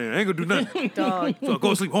turn over then. I ain't gonna do nothing. Dog. So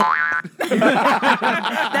go to sleep. That's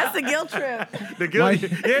the guilt trip. The guilty.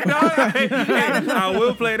 Yeah, dog. I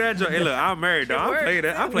will play that joint. Hey, look, I'm married, dog. I play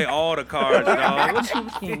that. I play all the cards, dog.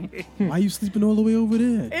 What you Why you sleeping all the way over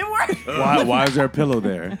there? It worked. Why is there a pillow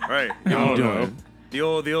there? right? What are you doing? The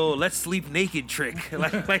old let's sleep naked trick.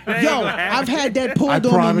 like that. Yo, ain't gonna happen. I've had that pulled I on me,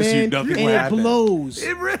 promise you man, nothing and will it happen. blows.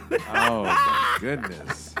 It really. Oh my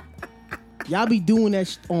goodness. Y'all be doing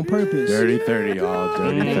that on purpose. Dirty 30, y'all.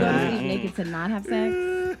 Dirty They 30. gonna sleep naked to not have sex.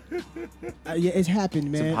 Yeah, it's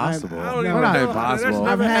happened, man. It's impossible. I don't Well, even not know. impossible. That's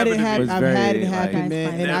I've never had it happened to happen. me. It's I've had it very, happen, like,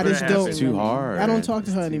 man, and I never just happened. don't. It's too hard. I don't talk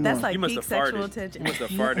to her anymore. That's like You must peak have sexual farted. attention. You must have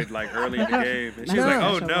farted like early in the game. And she was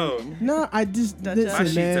Nah. like, oh no. No, I just My listen,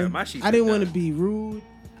 sheets man. are- my sheets I didn't are want to done. be rude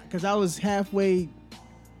because I was halfway,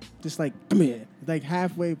 just like come here, like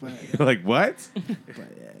halfway, but Like what?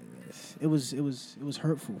 it was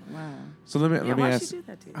hurtful. Wow. So let me Why'd ask. she do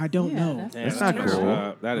that to you? I don't Yeah, know. that's- That's not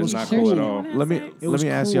cool. That It was is not cruel. cool at all. Let me It let was me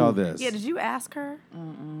ask cool. y'all this. Yeah, did you ask her?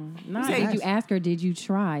 Not Yes. did you ask her? Did you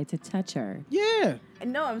try to touch her? Yeah,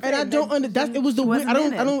 No, I'm and saying I don't that under. That it was the. she weird- I wasn't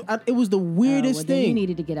don't. in I it. don't. It was the weirdest Well, then you thing.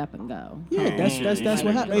 needed to get up and go. Yeah, that's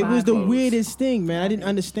what happened. It was the weirdest thing, man. I didn't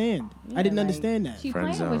understand. I didn't like, understand that. She Friend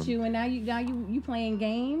playing with zone. you, and now you playing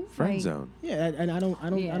games. Friend like, zone. Yeah, and I don't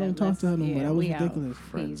Yeah, talk to her no more. yeah, That was we out. ridiculous.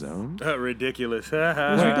 Friend Peace. zone. Ridiculous. Wait,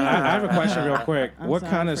 I have a question real quick. I'm What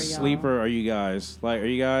sorry kind of for y'all. sleeper are you guys? Like, are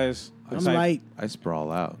you guys? the I'm type- like, I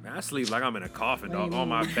sprawl out. Man, I sleep like I'm in a coffin, What do dog, you on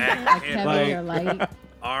my mean? back, Like and Kevin, Like- you're like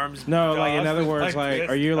arms. No, dog, like in other words, like, this.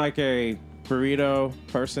 are you like a burrito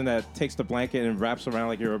person that takes the blanket and wraps around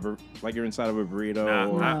like you're inside of a burrito? Nah,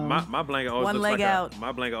 or, my blanket always One looks leg like out.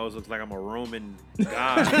 my blanket always looks like I'm a Roman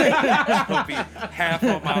god. It'll be half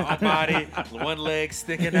on my body, one leg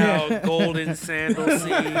sticking out, golden sandal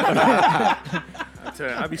seam. I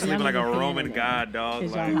be sleeping like a Roman god, dog.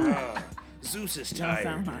 Cause Like, y'all- Zeus is Don't tired.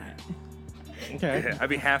 sound hot. Okay. I'd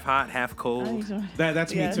be half hot, half cold.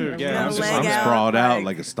 That's Yeah. me too. Yeah, Yeah. I'm leg out, sprawled out like-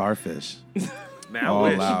 like a starfish. Man, I All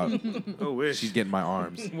wish. out. I wish. She's getting my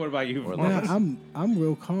arms. What about you? Or Man, legs. I'm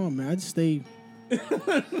real calm, man. I just stay.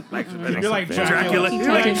 like, You're like Dracula. He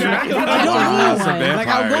You're like touches Dracula. I don't move. Like, Like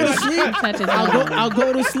I'll go to Vampires. sleep. touches I'll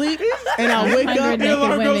go to sleep and I'll wake 100 up. naked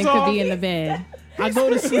alarm women goes could be in the bed. I go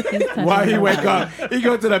to sleep. Why he wake up? He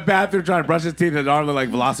go to the bathroom trying to brush his teeth and arms look like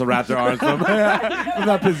Velociraptor arms from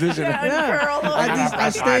that position. I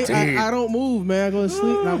stay. I don't move, man. I go to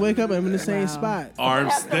sleep and I wake up and I'm in the same Wow. spot.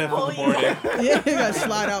 Arms stiff in the morning. Yeah, I gotta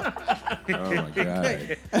slide out. Oh my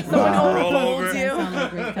god. Roll over. That sound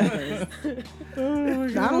like great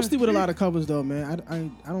covers. Nah, I don't sleep with a lot of covers though, man.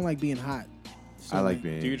 I don't like being hot. So, I like Do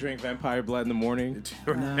you being. drink vampire blood in the morning?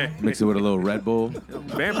 Mix it with a little Red Bull.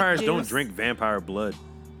 Vampires don't drink vampire blood.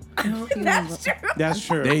 That's true. That's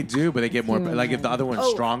true. They do, but they get more. Human Like if the other one's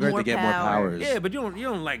Oh, stronger, more they get more power. powers. Yeah, but you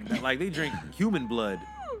don't like that. Like they drink human blood.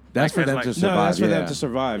 That's for That's them like- to No, survive. no, that's for yeah. them to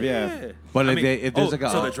survive. Yeah. But I if, mean, if there's like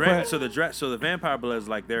a so the vampire blood is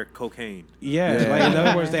like their cocaine. Yeah. Yeah. Like in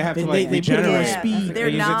other words, they have to like They put it on regenerate. speed.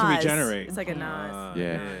 They're They use it to Nas. regenerate. It's like a Nas.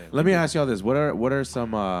 Yeah. Let me ask y'all this: what are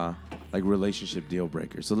some like relationship deal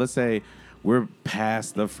breakers? So let's say we're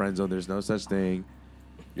past the friend zone. There's no such thing.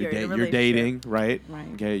 You're in a You're relationship. dating, right? Right.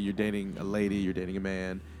 Okay. You're dating a lady. You're dating a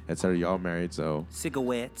man, etc. Y'all married, so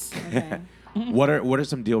Cigarettes. Okay. what are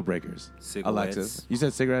some deal breakers? Cigarettes. Alexis, you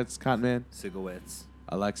said cigarettes, Cotton Man. Cigarettes.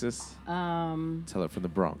 Alexis, tell it from the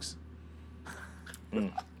Bronx.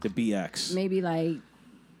 The BX. Maybe like,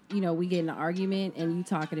 we get in an argument and you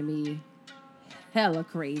talking to me hella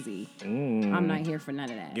crazy. I'm not here for none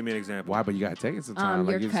of that. Give me an example. Why? But you gotta take it sometimes.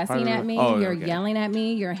 You're like, it's part cussing of at the- me. Oh, You're okay. yelling at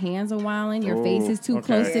me. Your hands are wilding. Your Oh, face is too okay.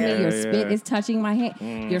 close to me. Yeah, Your yeah. spit is touching my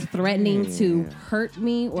hand. You're threatening to hurt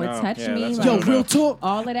me or No, touch yeah, me. that's like, Yo, not real enough. talk.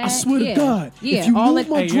 all of that. I swear yeah. to God, Yeah, if you all move of,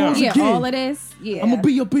 my drawers yeah, again, all of this. Yeah, I'm gonna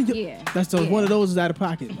be up in your. Yeah. That's Yeah. one of those is out of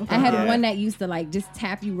pocket. Okay. I had Yeah. one that used to like just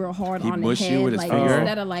tap you real hard He on the mushed head, you with his like finger?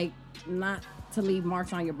 instead of like not to leave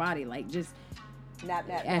marks on your body, like just Nap,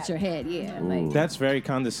 nap, at nap. your head. Yeah, Ooh. like That's very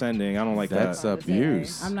condescending. I don't like That's that.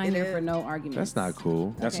 abuse. I'm not It here is. for no arguments. That's not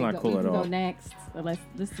cool. That's Okay, not go- cool we at can all. Go next. Let's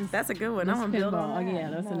just. That's a good one. I'm let's gonna build pinball. on that. Oh, yeah,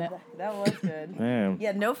 that's No, an- that was good. Damn.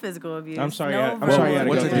 Yeah, no physical abuse. I'm sorry, No I'm verbal sorry you had to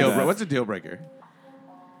What's go a through deal? that. What's a deal breaker?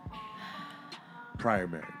 Prior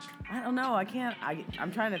marriage. I don't know. I can't.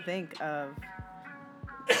 I'm trying to think of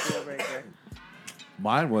deal breaker.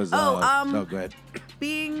 Mine was. No, go ahead.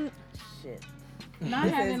 Being shit. not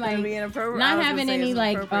This having is gonna like be inappropriate. I not was gonna having say any it's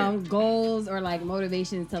like inappropriate. goals or like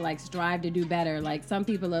motivations to like strive to do better. Like some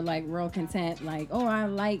people are like real content, like, oh, I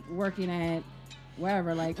like working at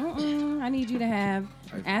wherever. Like, I need you to have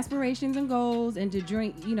aspirations and goals and to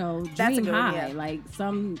dream, That's a dream good one, high. yeah. Like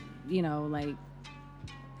some, like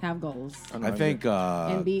have goals I think.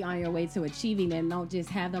 and be on your way to achieving them. Don't just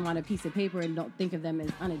have them on a piece of paper and don't think of them as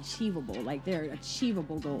unachievable. Like they're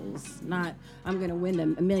achievable goals. Not I'm gonna win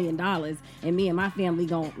them $1 million and me and my family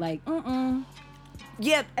gon' like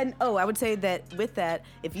Yeah, and I would say that with that,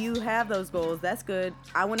 if you have those goals, that's good.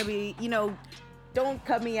 I want to be, don't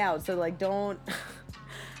cut me out. So like, don't,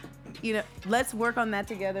 let's work on that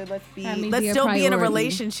together. Let's Have me let's be a still be in a priority.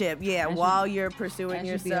 relationship. Yeah, That while should- you're pursuing that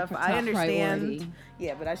your should be a stuff. top I understand. priority.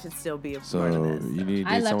 Yeah, but I should still be a part So of this. you need. to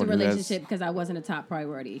I date left a someone who has- relationship because I wasn't a top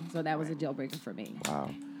priority. So that was a deal breaker for me. Wow.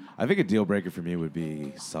 I think a deal breaker for me would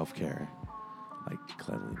be self care, like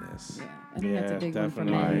cleanliness. Yeah. I think that's a Yeah, big one for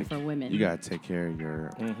definitely. men and Like, for women. You gotta take care of your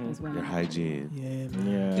as women. your hygiene. Yeah,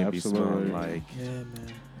 man. Yeah, Can't be smelling absolutely. like Yeah,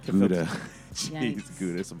 man. Gouda. Yikes. Jeez,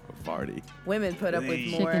 Gouda, some party. Women put up with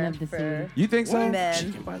Chicken more of the for You think so? men.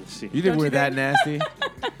 Chicken by the sea. You think Don't we're you that nasty?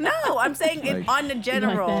 No, I'm saying Like- on the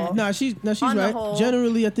general. that? Nah, she's On the right. whole-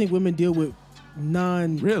 Generally, I think women deal with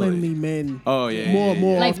non-cleanly Really? men. Oh yeah. More- yeah,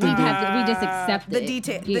 more yeah. Like we often. we just accept The it.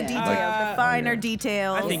 detail, Yeah. the details, the finer yeah.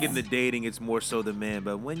 details. I think in the dating, it's more so the man.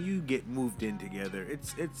 But when you get moved in together,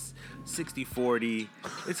 it's 60-40.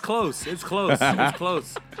 It's close. It's close. It's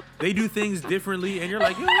close. They do things differently, and you're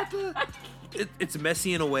like, what the? It's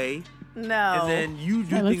messy in a way, no. and then you do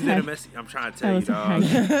Tell us things that how- are messy. I'm trying to tell you, Tell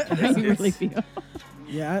us dog. how you really feel.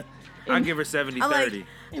 Yeah, I give her 70-30.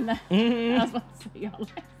 And I was about to say y'all.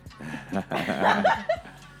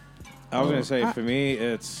 I was gonna say for me,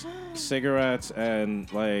 it's cigarettes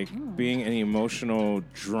and like being an emotional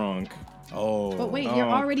drunk. Oh. But wait, you're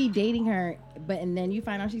already dating her, and then you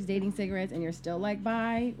find out she's dating cigarettes, and you're still like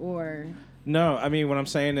bi, or No, I mean what I'm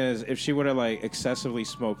saying is if she were to like excessively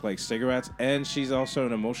smoke like cigarettes, and she's also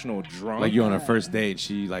an emotional drunk. Like you on her first date,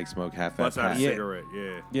 she like smoked half that Bust out a pack. cigarette,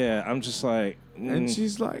 yeah. Yeah, I'm just like. And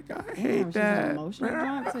she's like, I Damn, hate she's that. emotional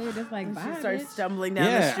drunk, so you're just like, bye, She starts bitch. stumbling down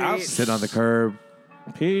Yeah, the I'll street. Sit on the curb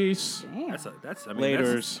Peace. Damn. That's I mean,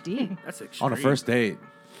 Laters. Deep. that's extreme. on a first date.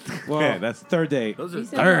 Well, Yeah, that's third date. Those You are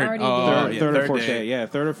said third. already Oh, did. yeah, Third or third fourth date. day. Yeah,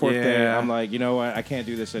 third or fourth Yeah. day. I'm like, you know what? I can't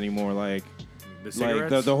do this anymore. Like the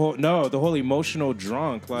cigarettes. the whole emotional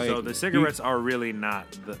drunk. Like so the cigarettes are really not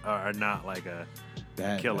like a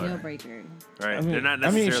that. killer, Deal breaker. right? I mean, They're not I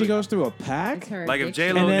mean, necessarily. if she goes through a It's pack, her like if addiction.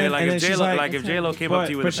 J Lo, And then- like and if then J she's Lo, like- like if J Lo came up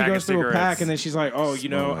to you with but a she pack goes of through a cigarettes, pack, and then she's like, oh, you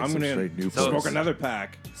know, Smell like I'm some gonna straight Newports. smoke another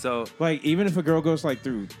pack. so Like even if a girl goes like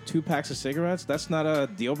through 2 packs of cigarettes, that's not a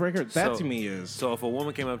deal breaker. That So- to me is. so if a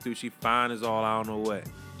woman came up to you, she fine as all, I don't know what.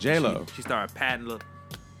 J-Lo. She started patting. Look,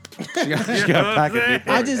 She got a pack of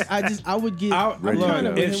Newports. I would give. I'm Ready to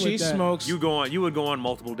look, go. if she smokes, you would go on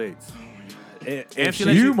multiple dates. if she she,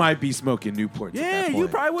 let You might be smoking Newports. at Yeah, that you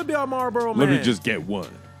point. probably would be on Marlboro, man. Let me just get one.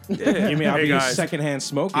 Yeah. you mean I'll Hey, be guys. secondhand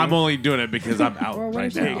smoking? I'm only doing it because I'm out Or what right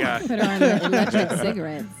if you now. guys. put her on the electric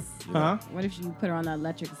cigarettes? Huh? What if you put her on the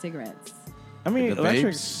electric cigarettes? I mean, The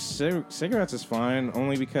electric vapes? cigarettes is fine,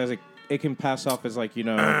 only because it can pass off as like, you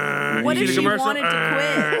know. What You if see she the commercial? wanted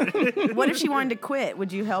to quit? What if she wanted to quit?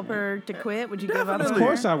 Would you help her to quit? Would you give up? Definitely. Of on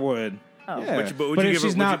course her? I would. Oh. Yeah. But would But you if give her-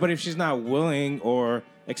 she's would not, you- but if she's not willing or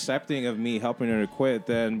accepting of me helping her to quit,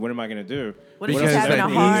 then what am I gonna do? What if she's Because having a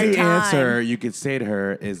the hard easy time? answer you could say to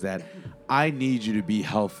her is that I need you to be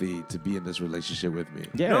healthy to be in this relationship with me.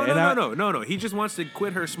 Yeah. No. He just wants to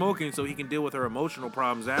quit her smoking so he can deal with her emotional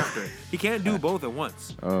problems after. He can't do both at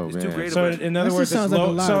once. Oh, it's too man. great So of a... in other That words, just it's sounds like a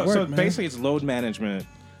load. lot So of work, so man. basically, it's load management.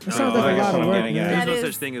 It sounds like I a guess lot what of I'm work, getting at. man. There's no That such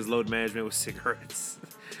is- thing as load management with cigarettes.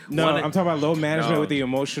 No, One- I'm talking about load management No. with the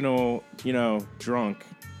emotional,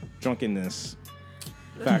 drunkenness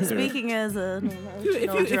factor. Speaking as a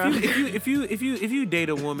If you date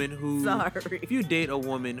a woman who Sorry. if you date a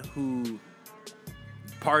woman who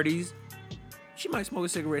parties, she might smoke a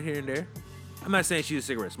cigarette here and there. I'm not saying she's a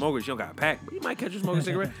cigarette smoker. She don't got a pack, but you might catch her smoking a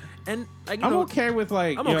cigarette. And like you I'm know, okay with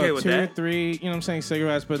like I'm you know, okay with 2 or that. 3, you know what I'm saying,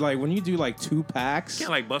 cigarettes, but like when you do like 2 packs,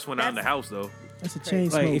 can't like bust one out in the house though. That's a chain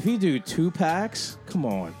like smoke. if you do 2 packs, come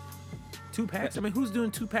on. 2 packs. I mean, who's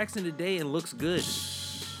doing 2 packs in a day and looks good?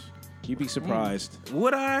 You'd be surprised.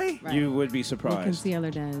 Would I? Right. You would be What surprised.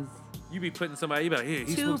 concealer does. You be putting somebody. You be like, here,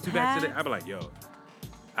 he 2 smokes 2 packs a day. packs? I be like, yo,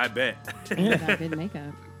 I bet. Got good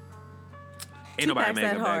makeup. Ain't nobody packs make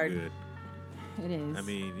that them that hard. good. It is. I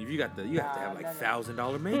mean, if you have to have like $1,000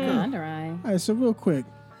 yeah, makeup. under eye. All right, so real quick,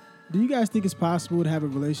 do you guys think it's possible to have a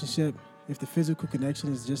relationship if the physical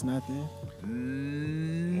connection is just not there?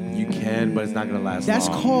 You can, but it's not gonna last That's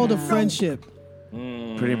long. called a friendship.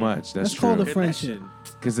 Pretty much. That's That's called true. a friendship.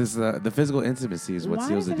 Because it's the physical intimacy is what Why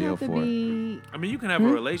seals does the it deal have to for. be? I mean, you can have a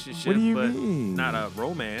relationship, What do you but mean? not a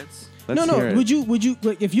romance. Let's hear No. it. Would you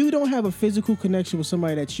like, if you don't have a physical connection with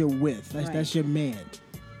somebody that you're with, that's your man.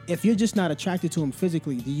 If you're just not attracted to him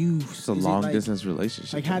physically, do you? It's a long distance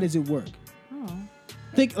relationship. Like, how does it work? Oh.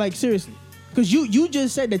 Think like seriously, because you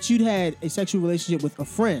just said that you'd had a sexual relationship with a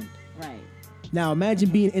friend. Right. Now imagine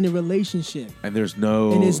being in a relationship, And there's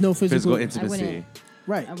no physical- I intimacy. wouldn't.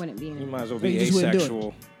 right? I wouldn't be in You it. might as well But be you just wouldn't do it.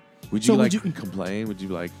 asexual. Would So you would like you- complain? Would you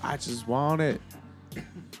be like, I just want it?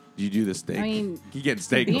 You do the steak. I mean, you get To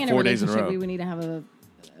steak be in a 4 days in a relationship, row. we would need to have a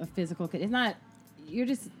physical. It's not.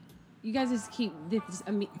 You guys just keep this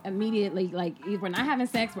immediately like if we're not having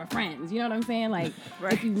sex, we're friends. You know what I'm saying? Like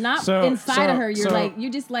if you're not So- inside of her, you're so- like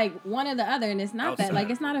you're just like one or the other, and it's not that. Outside. Like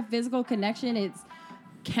it's not a physical connection. It's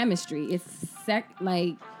chemistry. It's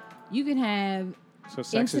like you can have So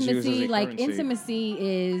sex is used as intimacy. a Like currency. intimacy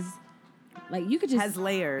is like you could just has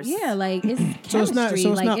layers. Yeah, like it's chemistry. So it's not- so it's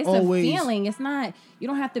like not it's always- a feeling. It's not. You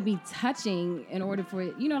don't have to be touching in order for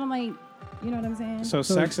it. You know what I'm like. You know what I'm saying? So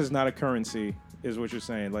sex is not a currency, is what you're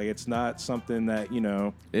saying. Like it's not something that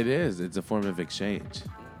It is. It's a form of exchange.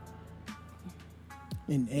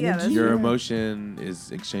 In energy. Yeah, that's- Your or- emotion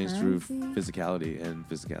is exchanged through Currency? physicality, and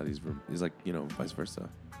physicality is like, vice versa.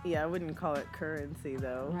 Yeah, I wouldn't call it currency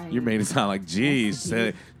though. Right. You made it sound like, geez,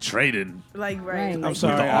 That's trading. Like Right. like I'm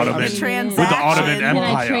sorry. the Ottoman- the transaction. With the Ottoman Then I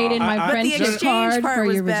Empire. traded my I- But the friendship exchange card part for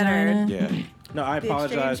was your better. vagina. Yeah. No, I The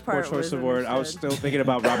apologize. exchange Poor part choice was of word. I was understood. still thinking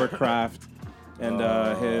about Robert Kraft and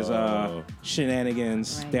his Oh.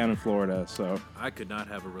 shenanigans Right. down in Florida. So I could not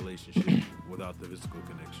have a relationship without the physical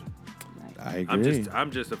connection. I agree. I'm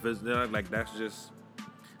just a physical. Like that's just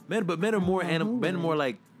men. But men are more men are more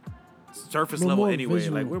like surface We're level more anyway.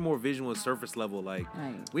 visual. Like we're more visual and surface level. Like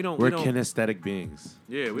Right. we don't. We're we don't, kinesthetic beings.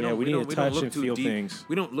 Yeah, we Yeah, don't. we need don't, to touch look and too feel deep. things.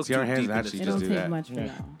 We don't look See, too our hands deep into actually It just don't do take that. much for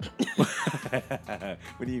Yeah. y'all.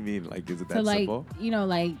 What do you mean? Like, is it that So like, simple? you know,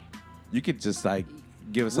 like You could just like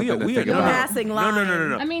give us We something are, to think The about. passing No, line.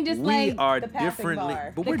 no. I mean, just we like are the passing differently,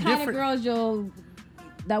 bar. but the we're kind different. of girls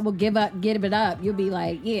that will give it up. You'll be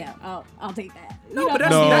like, yeah, I'll take that. No, You but know,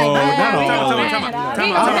 that's No, like, not yeah, all. I'm Time mad, out.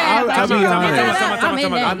 I'm I'll mad, be I'm honest. mad, I'm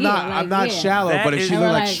in that, I'm not. yeah, I'm not yeah. shallow, That but if is- she And look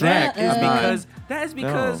we're like like, Shrek, it's That's not. because that's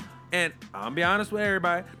because, No. and I'll be honest with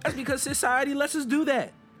everybody. That's because society lets us do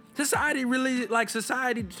that. Society really,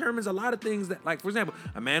 society determines a lot of things that, for example,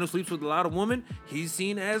 a man who sleeps with a lot of women, he's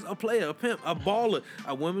seen as a player, a pimp, a baller.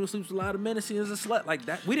 A woman who sleeps with a lot of men is seen as a slut. Like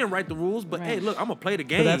that, we didn't write the rules, but hey, Right. look, I'm gonna play the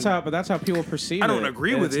game. But that's how people perceive it. I don't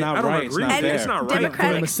agree with It's it. not I don't right. agree It's not with it. fair. It's not right.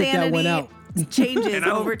 Democratic I'ma sit that one sanity out. changes And I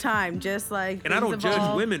don't- over time, just like and I don't things judge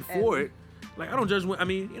evolve women for and it. Like I don't judge. I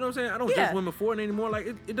mean, you know what I'm saying? I don't Yeah. judge women for it anymore. Like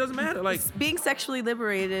it doesn't matter. Like being sexually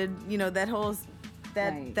liberated. That whole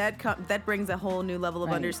Right. that brings a whole new level of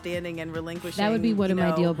Right. understanding and relinquishing. That would be one of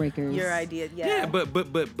my deal breakers. Your idea, yeah, but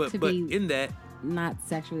To be- in that. Not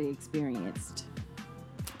sexually experienced.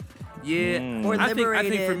 Yeah, Or I think for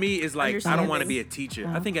liberated, me is like I don't want to understanding. be a teacher.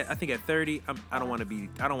 I think at 30, I don't want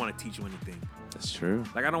to teach you anything. That's true.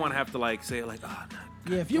 Like I don't want to have to say oh no.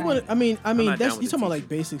 Yeah, if you want, I mean, not that's down you with talking about the like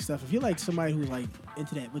basic stuff. If you're like somebody who's like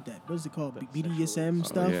into that, what is it called, BDSM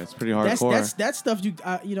stuff? yeah, it's pretty hardcore. That's stuff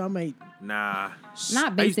I might. Nah.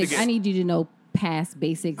 Not I used to basics. get- I need you to know past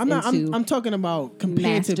basics. I'm not. into I'm talking about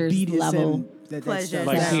compared to master's BDSM. level. That Pleasure. stuff.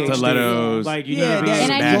 Like Yeah. PhD. Stilettos. Like you Yeah, need to be that-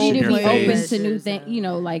 and I Smash need you to in be your open face. to new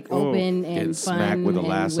things, like open Getting and smacked fun with a and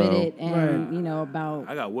lasso. with it, and Right. about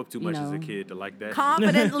I got whooped too you much as a know. kid to like that.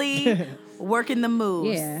 confidently working the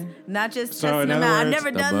moves. Yeah. Not just So, testing in them other out. I've words,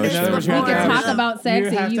 never the done motion. this In other words, you you have to can have talk about sex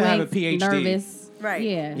you have and to you have a ain't PhD. nervous. Right.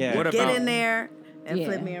 Yeah. Yeah. What Get about in there and Yeah.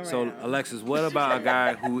 flip me around. So Alexis, what about a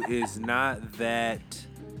guy who is not that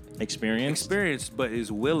Experience. experienced but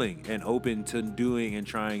is willing and open to doing and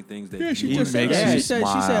trying things that Yeah, she he just said makes that. you She said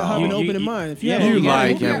smile. have an You- open you- mind. If you yeah, have you open like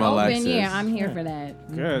mind, If you're him, open, Alexis. yeah, I'm here for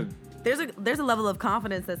that. Good. there's a level of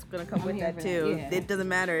confidence that's gonna come with here that for too. that, yeah. It doesn't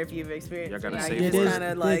matter if you've experienced. Y'all gotta it. say You it just first. kind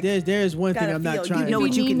of like there's one thing gotta I'm not feel, trying. you know to what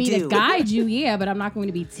If you you can need me do. to guide you, yeah, but I'm not going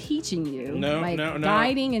to be teaching you. No, like, no.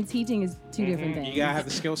 Guiding and teaching is two different things. You gotta have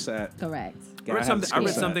the skill set. Correct. I read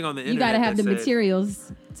something on the internet. You got to have the that said-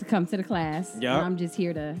 materials to come to the class. Yup. And I'm just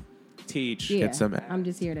here to, Teach. yeah. Get some- I'm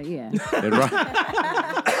just here to, yeah, It,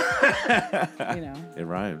 you know, it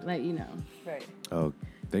rhymed. let you know. Right. Oh,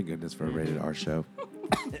 thank goodness for a rated R show.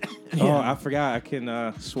 Oh, I forgot. I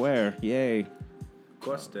can swear. Yay.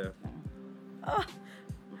 Costa.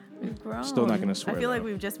 We've grown. Still not gonna swear, I feel like though.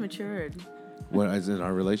 we've just matured. What is in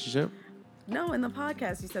our relationship? No, in the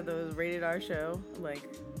podcast you said that was a rated R show. Like,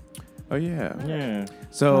 Oh yeah. Yeah.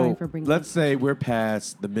 So Sorry for bringing let's say we're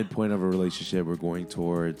past the midpoint of a relationship. We're going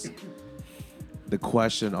towards the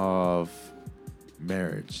question of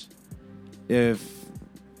marriage. If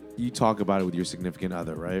you talk about it with your significant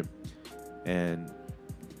other, right? And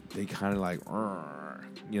they kind of like,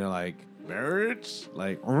 like marriage?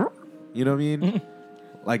 Like, you know what I mean?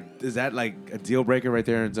 Like, is that like a deal breaker right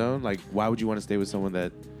there in zone? Like, why would you want to stay with someone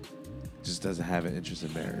that just doesn't have an interest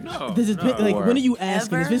in marriage? No. Does it no. like Or- when are you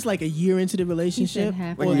asking? Ever? If it's like a year into the relationship,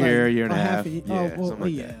 half Like a a year. year and a or half. year? Yeah, oh, something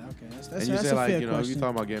like yeah. that. Okay, that's And you that's say a like, fair you question.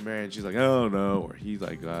 talking about getting married, and she's like, oh no, or he's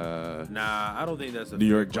like, Nah, I don't think that's a New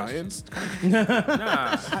fair York question. Giants.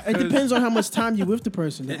 Nah, It depends on how much time you with the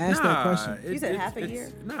person to ask that question. You said half a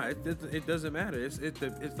year? Nah, it doesn't matter.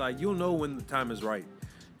 It's like you'll know when the time is right.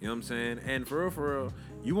 You know what I'm saying? And for real,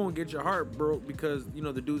 you won't get your heart broke because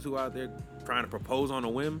the dudes who out there trying to propose on a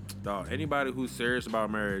whim. Dog, anybody who's serious about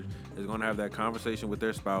marriage is gonna have that conversation with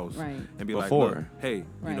their spouse Right. and be Before. like, look, hey,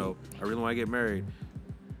 Right. I really want to get married.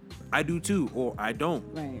 I do too, or I don't.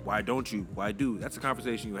 Right. Why don't you? Why do? That's a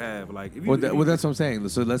conversation you have. Like, if you, Well, that's what I'm saying.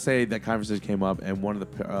 So let's say that conversation came up, and one of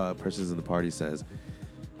the persons in the party says,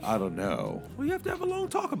 "I don't know." well, you have to have a long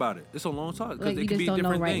talk about it. It's a long talk because Like, it you could just be don't know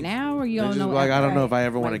different right things. now, or you They're don't just know. like, I don't know if I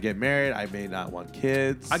ever want to Like, get married. I may not want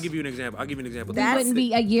kids. I'll give you an example. We That's wouldn't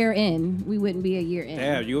be a year in. We wouldn't be a year in.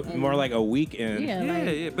 Yeah, you And- more like a week in. Yeah, Yeah,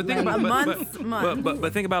 like, yeah, but think like, about a but, month.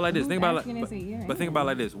 but think about it like this. Who's Think about asking like, us a year but think about it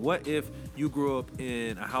like this. What if you grew up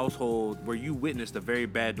in a household where you witnessed a very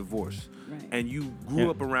bad divorce, Right. and you grew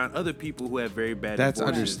up around other people who have very bad That's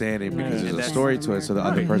divorces? understanding Right. because And there's a that's- story to it, so the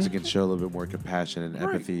other Right. person can show a little bit more compassion and Right.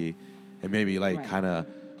 empathy, and maybe like Right. kind of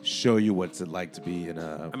show you what's it like to be in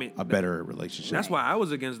a better relationship. That's why I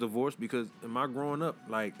was against divorce, because in my growing up,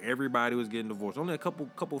 like, everybody was getting divorced. Only a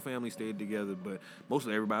couple families stayed together, but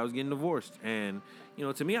mostly everybody was getting divorced. And, you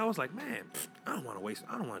know, to me, I was like, man, I don't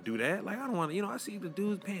want to do that. Like, I don't want to, you know, I see the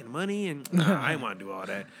dudes paying money and I didn't want to do all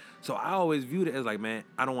that. So I always viewed it as like, man,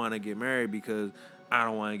 I don't want to get married because I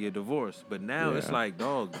don't want to get divorced. But now it's like,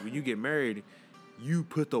 dog, when you get married, you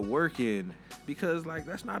put the work in, because, like,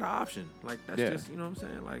 that's not an option. Like, that's just, you know what I'm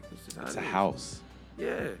saying? Like, it's just how it's it a is. house.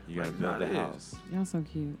 Yeah. You gotta build the house. Y'all so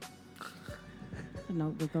cute. A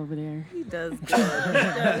notebook over there. He does good.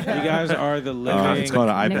 You guys are the living. It's called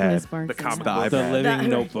an Nicholas iPad. Sparks The is comic The book. The iPad. living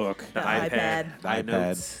notebook. The iPad. The iPad.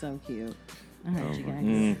 Notes. so cute. I heard you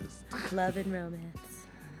guys. Love and romance.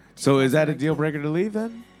 So is that a deal breaker to leave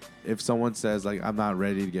then? If someone says, like, I'm not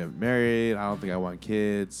ready to get married, I don't think I want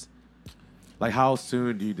kids. Like, how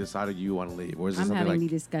soon do you decide that you want to leave? Or is it I'm something having like...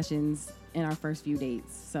 these discussions in our first few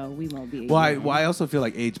dates, so we won't be. Well, I also feel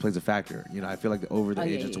like age plays a factor. You know, I feel like over the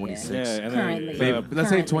age of 26, Yeah, and Currently. then, let's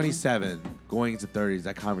say Currently. 27, going into 30s,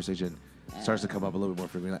 that conversation starts to come up a little bit more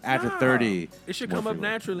frequently. Like, after 30, It should more come up frequently.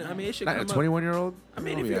 naturally. I mean, it should Not come a up. 21-year-old? I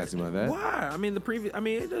mean, don't if be you asking about that. Why? I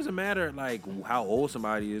mean, it doesn't matter, like, how old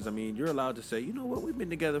somebody is. I mean, you're allowed to say, you know what, we've been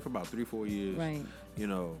together for about 3-4 years. Right. You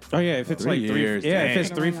know. oh yeah, if it's 3 like 3 years, yeah, if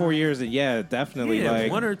dang. it's 3-4 years, then yeah, definitely. Yeah, like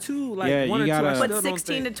one or two, like yeah, one you or two. I gotta- still But don't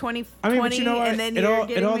 16 to think- 20, I mean, but 20 you know what? and then It you're all- it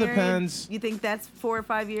getting all married? depends. You think that's 4 or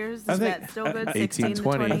 5 years? I Is think- that still good? 18, 16 to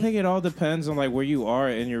 20. 20? I think it all depends on like where you are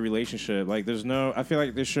in your relationship. Like, I feel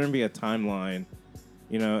like there shouldn't be a timeline,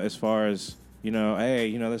 you know, as far as, you know, hey,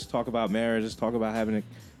 you know, let's talk about marriage, let's talk about having a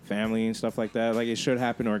family and stuff like that. Like, it should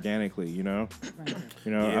happen organically, you know. Right.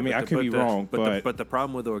 You know, Yeah, I mean, I could be wrong, but the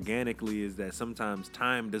problem with organically is that sometimes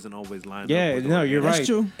time doesn't always line up. yeah, with no, you're organic. right. That's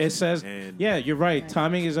true. It says, And- yeah, you're right. Right.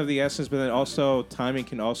 Timing is of the essence, but then also timing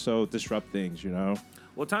can also disrupt things, you know.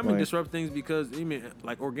 Well, timing Like- disrupts things because, I mean,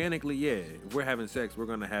 like, organically, yeah, if we're having sex, we're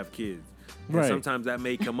gonna have kids. And Right. sometimes that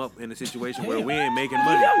may come up in a situation where we ain't making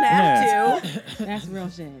money. You don't have Yeah. to. That's real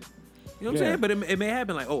shit. You know what I'm Yeah. saying? But it may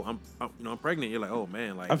happen like, oh, I'm pregnant. You're like, oh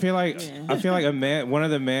man, like I feel like Yeah. a man, one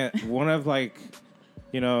of like,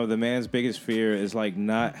 you know, the man's biggest fear is like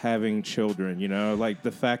not having children. You know, like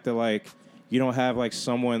the fact that like you don't have like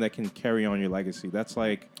someone that can carry on your legacy. That's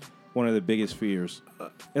like one of the biggest fears,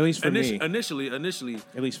 at least for me. initially.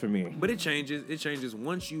 At least for me. But it changes. It changes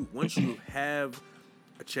once you have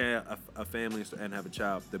a child, a family, and have a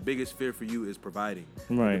child. The biggest fear for you is providing.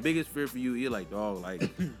 Right. The biggest fear for you, you're like, dog,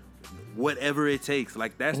 like whatever it takes.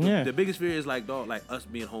 Like that's Yeah. the biggest fear is like, dog, like us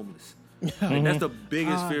being homeless. Like, that's the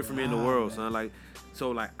biggest fear for me in the world, son. Like,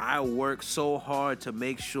 so like I work so hard to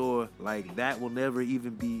make sure like that will never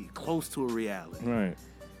even be close to a reality. Right.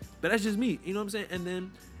 But that's just me. You know what I'm saying? And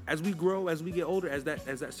then as we grow, as we get older, as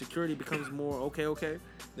that security becomes more okay,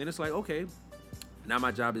 then it's like, okay, now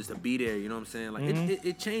my job is to be there. You know what I'm saying? Like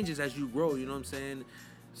it changes as you grow. You know what I'm saying?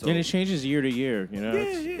 So And it changes year to year. You know, Yeah,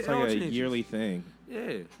 it's, yeah, it's it all like a changes. yearly thing.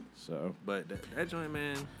 yeah, So, but that joint,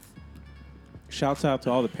 man. shouts out to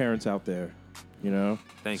all the parents out there. You know,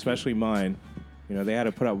 Thank you. especially mine. You know, they had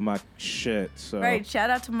to put up with my shit. So. Right. Shout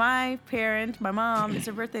out to my parent, my mom. It's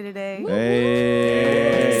her birthday today.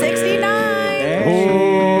 Hey. 69.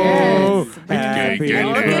 Hey. Yes. Happy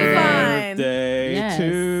Looking fine. birthday Yes.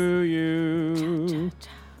 to you.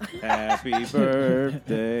 Happy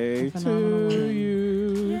birthday to Phenomenal.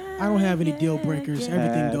 you. I don't have any deal breakers.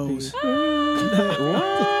 Everything Happy- goes.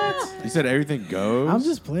 What? You said everything goes? I'm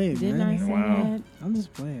just playing, Didn't I man. say Wow. that? I'm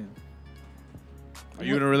just playing. Are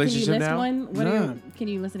you in a relationship Can you list now? one? Nah. Can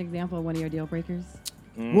you list an example of one of your deal breakers?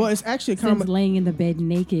 Well, it's actually a Since comment. laying in the bed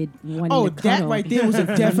naked, wanting Oh, to that cuddle. right there was a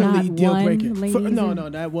definitely Not deal one, breaker. ladies No,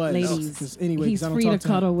 and- that was. Ladies, 'Cause anyway, 'cause he's I don't free to talk to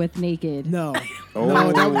him. cuddle with naked. No,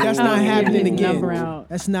 Oh. no, that's not happening Get his again. number out.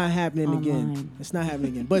 That's not happening again. Online. It's not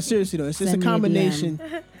happening again. But seriously though, it's just a Send me a combination.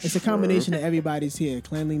 DM. It's a combination of everybody's here.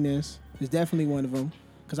 Cleanliness is definitely one of them.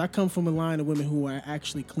 Because I come from a line of women who are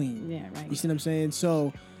actually clean. Yeah, right. You see what I'm saying?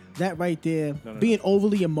 So that right there, being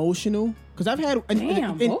overly emotional. Because I've had.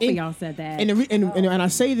 Damn, both of y'all said that. And I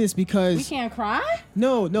say this we because can't cry?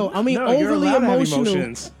 no, I mean No, you're overly allowed to have emotional.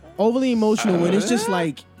 emotions. Overly emotional, and it's just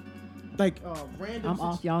like random. I'm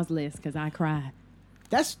off y'all's list because I cry.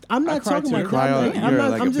 I'm not cry talking too. about You cry that. all- I'm you're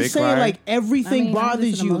not. like I'm a just big saying crier? like everything I mean, I'm bothers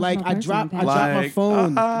just an you. Like I emotional drop person. my Like, phone, you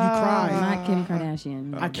I'm cry. not Kim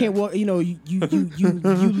Kardashian. I can't walk. You know, you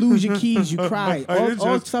lose your keys, you cry.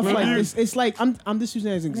 All stuff like this. It's like I'm just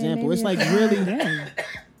using it as an example. It's like really. Yeah.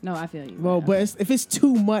 No, I feel you. Well, but if it's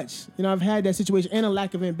too much, you know, I've had that situation and a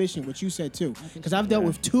lack of ambition, which you said too, because I've dealt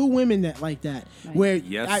with 2 women that like that, Right. where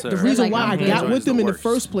Yes, the sir. reason Like, why I I'm got good. with them in the Worst.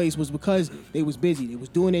 first place was because they was busy, they was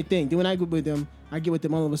doing their thing. Then when I got with them, I get with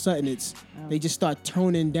them all of a sudden they just start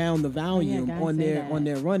toning down the volume guys on say their that. on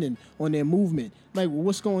their running, on their movement. Like, well,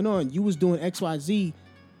 what's going on? You was doing XYZ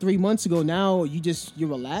 3 months ago. Now you're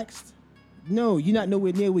relaxed? No, you're not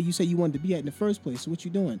nowhere near where you say you wanted to be at in the first place. So what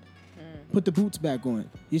you doing? Put the boots back on.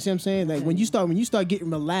 You see what I'm saying? Like when you start getting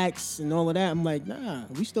relaxed and all of that, I'm like, nah,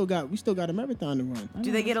 we still got a marathon to run.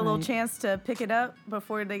 Do they get a little chance to pick it up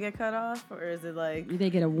before they get cut off, or is it like They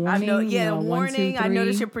get a I warning. know, you know, a 1, 2, warning. I 3.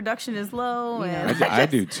 notice your production is low, and I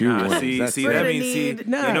do too. See, that means you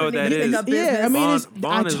know what that Pick is. up Yeah, I business. mean,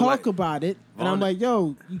 Vaughn I is talk like- about it, and I'm Vaughn- like,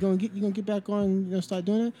 yo, you gonna get back on, start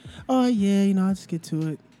doing it? Oh yeah, I'll just get to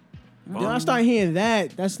it. Then I start hearing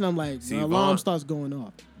that. That's when I'm like, See, the alarm Vaughn- starts going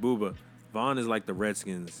off. Booba. Vaughn is like the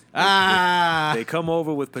Redskins. Ah. They come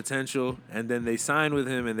over with potential, and then they sign with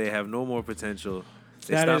him, and they have no more potential.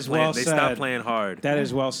 They That stop is playing, well They said. stop playing hard. That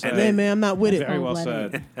is well said. And Yeah, man, I'm not with it. Very well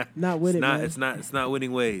said. Not with it, man. It's not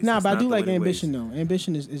winning ways. Nah, It's but I not do the like winning ambition ways. though.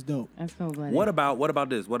 Ambition is dope. That's cold-blooded. What about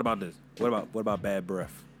this? What about bad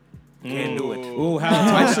breath? Can't do it. Ooh,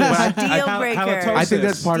 halitosis. Deal breaker. Halitosis. I think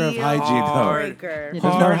that's part of Deal hygiene, though. breaker. Yeah, There's no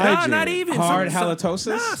Hard- hygiene. Not even Hard Some-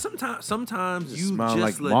 halitosis? Nah, sometimes you smell just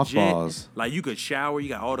like legit, mothballs. like you could shower, you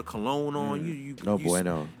got all the cologne on, you No you,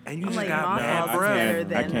 bueno. and you I'm just like, got mothballs bad is breath. better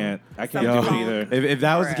than I can't Yo, do it either. if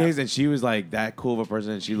that was the Crap. case and she was like that cool of a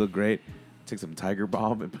person and she looked great, take some Tiger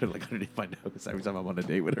Balm and put it like underneath my nose every time I'm on a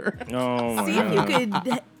date with her. Oh my See if you god. could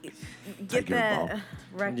get Tiger that Balm.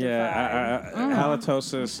 rectified. Yeah,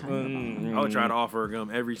 halitosis. I would try to offer her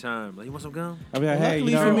gum every time. Like, you want some gum? I'll be like, hey,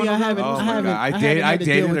 Luckily you know, for me, I haven't. Oh I my haven't. god! I haven't had to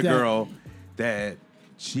deal dated with a that. girl that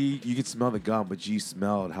you could smell the gum, but you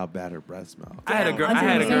smelled how bad her breath smelled. I had a girl.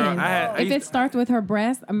 If it starts with her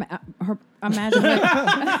breast, imagine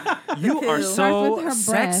what You are starts so with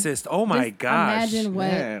her breast. sexist. Oh my Just gosh. Imagine what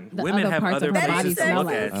Man. the Women other have parts other of her body places to smell look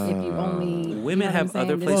like. at. If you only Women you know what have I'm saying?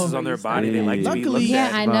 other This places is on their where you body start. they like to be Luckily- looked Yeah,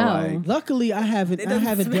 at. I Smell know. like- Luckily, I haven't dealt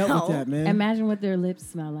smell. with that, man. Imagine what their lips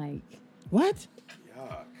smell like. What?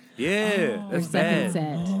 Yeah, Their that's second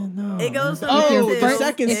bad. set. It goes from Oh, this the to-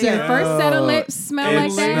 second If your set. first set of lips smell It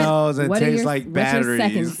like that, smells and what are tastes your, like what's your second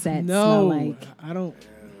batteries. set No, smell like? I don't.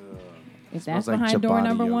 If Smells that's like behind door ciabatta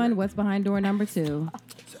number yogurt. one, what's behind door number two?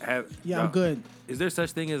 Yeah, I'm good. Is there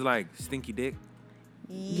such thing as like stinky dick?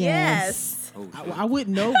 Yes. Oh, I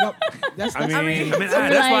wouldn't know. But that's. I mean, I mean, that's why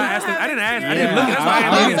I asked. I didn't ask. I didn't look. That's why I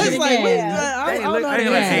I didn't was look. like, wait, Yeah. I didn't look. I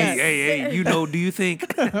didn't like, Yes. hey, you know, do you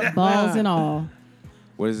think? Balls and all.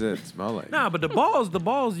 What does it smell like? Nah, but the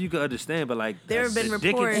balls you could understand, but like There have been the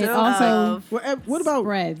dick reports It itself- also of What about?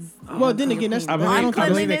 spreads. Well, then again, that's. I I believe, don't I think.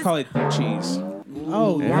 believe they call it cheese.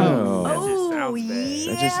 Oh, Ew. wow. That just Oh sounds bad.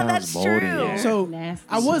 yeah, That just sounds that's moldy. true. Yeah. So Nasty.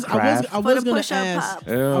 I was Craft. For gonna the push-up ask. pop.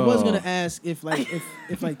 Ew. I was gonna ask if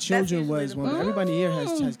like children usually was the- one. Everybody here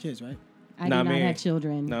has kids, right? I do Not not me. have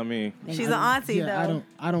children. Not me. Thank She's you. an auntie Yeah, though.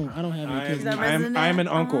 I don't have any kids. She's a I'm resident an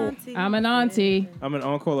uncle. auntie. I'm an auntie. I'm an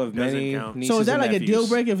uncle of Doesn't many count. nieces So is that and like a nephews. deal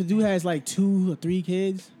breaker if a dude has like 2 or 3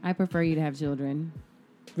 kids? I prefer you to have children.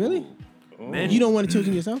 Really? Men, You don't want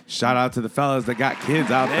children yourself? Shout out to the fellas that got kids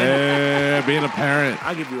out there being a parent.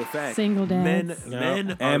 I'll give you a fact. Single Men, dads.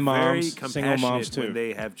 men And are moms, very single compassionate moms, too. when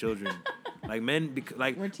they have children. Like men,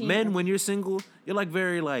 like We're team- men, when you're single, you're like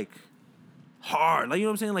very like hard. Like you know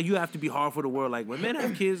what I'm saying? Like you have to be hard for the world. Like when men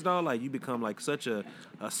have kids, dog, like you become like such a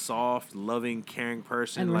soft, loving, caring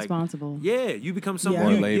person. And like, responsible. Yeah, you become someone Yeah.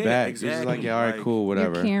 More you- laid yeah, back. Exactly. It's just like, yeah, all right, cool,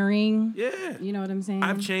 whatever. You're caring. Yeah, You know what I'm saying?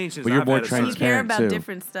 I've changed since But you're I've more had a son. You care transparent, about too.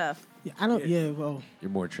 different stuff. Yeah, I don't. Yeah, well, You're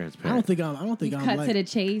more I transparent. don't think I'm You I'm cut like. to the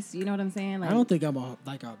chase. You know what I'm saying? Like, I don't think I'm a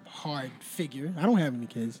hard figure. I don't have any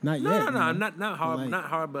kids. Not No, yet. no, you no, know? not hard, Like- not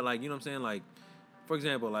hard, but like you know what I'm saying. Like, for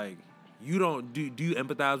example, like you don't do you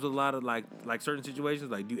empathize with a lot of like certain situations?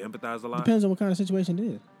 Like, do you empathize a lot? Depends on what kind of situation it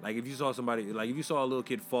is. Like if you saw somebody, like if you saw a little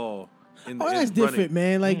kid fall. In the, Oh, in that's running. different,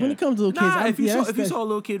 man. Like when it comes to little kids, Nah, if you yeah, saw that's- if you saw a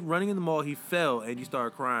little kid running in the mall, he fell and you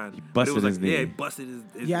started crying. He busted his knee. Yeah, he busted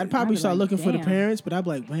his yeah, I'd probably I'd be start like, looking for the damn. parents, but I'd be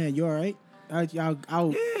like, man, you all right? I'll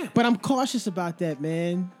Yeah. But I'm cautious about that,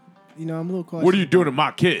 man. You know, I'm a little cautious. What are you doing to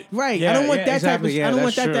my kid? Right. Yeah, I don't want yeah, that exactly. type of. Yeah, I don't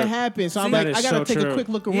want that's that to true. happen. So See, I'm like, that is I gotta so take true. a quick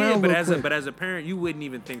look Yeah, around. but real as quick. a parent, you wouldn't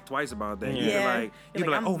even think twice about that. Yeah. You'd be Yeah. like, you'd be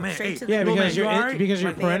like, I'm oh man, straight hey, to the Yeah, point. because you your all right? because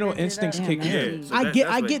your Like, parental yeah, instincts yeah, kick man. in. So I that- get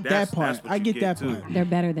that's what- that that's part. what I you get that too. part. they're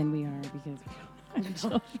better than we are because.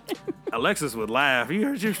 Alexis would laugh. You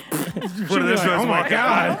heard you. She'd be like, oh my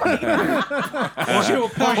god. She'll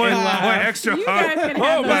point One laugh. extra You hard. guys can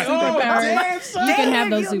have those damn, superpowers. You can have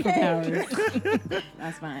those you can. superpowers.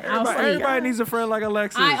 That's fine. Everybody needs a friend like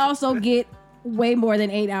Alexis. I also get way more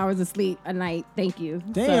than 8 hours of sleep a night. Thank you.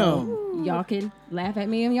 Damn. So, y'all can laugh at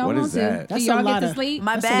me if y'all What want is to. that? Do That's y'all a get lot to of- sleep?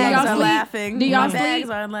 My That's a bags lot are of- laughing. Do y'all My sleep? bags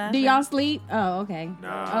aren't laughing. Do y'all sleep? Oh, okay.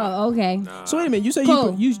 Nah. Oh, okay. So wait a minute. You say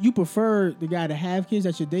Cool. you prefer the guy to have kids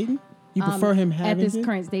that you're dating? You prefer him At having this kids?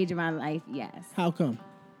 current stage of my life, yes. How come?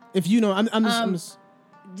 If you know, I'm just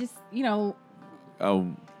Just, you know,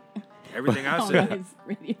 Oh, Everything I oh, said. guys,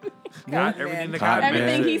 really. Got everything the Cotton cotton man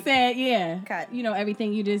Everything said. he said, yeah. Cut. You know,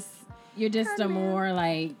 everything you're just a more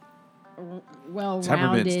like Temperament's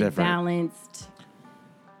well-rounded, different. balanced,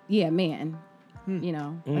 man. You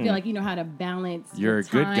know, I feel like you know how to balance You're your a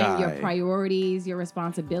good time, your guy. priorities, your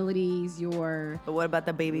responsibilities, your But what about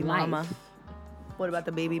the baby life. mama? What about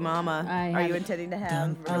the baby mama? I Are you haven't- intending to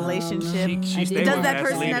have a relationship? She I stayed did Does with that that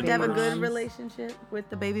person sleep have to have a number. good relationship with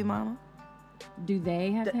the baby mama? Do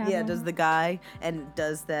they have to have Yeah, one? does the guy, and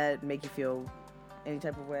does that make you feel any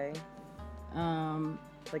type of way?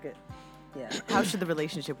 Like a, yeah. How should the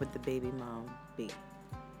relationship with the baby mom be?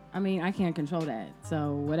 I mean, I can't control that.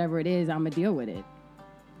 So whatever it is, I'm gonna deal with it.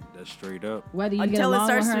 That's straight up. Whether you get Until it along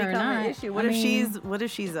starts with to her or become not. an issue. What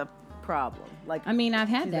if she's a problem? Like I mean, I've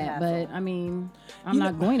had she's a that, hassle. but I mean, I'm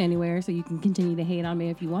not going anywhere, so you can continue to hate on me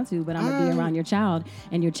if you want to, but I'm gonna be around your child,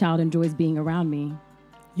 and your child enjoys being around me.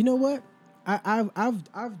 You know what?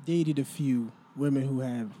 I've dated a few women who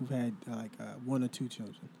had like one or two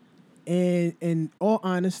children, and in all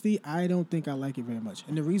honesty, I don't think I like it very much.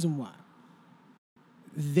 And the reason why,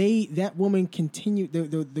 the woman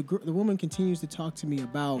continues to talk to me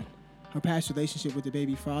about her past relationship with the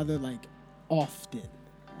baby father like often.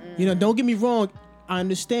 You know, don't get me wrong. I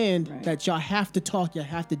understand Right. that y'all have to talk, y'all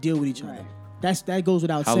have to deal with each other. Right. That goes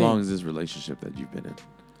without how saying. long is this relationship that you've been in?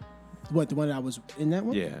 What, the one that I was in that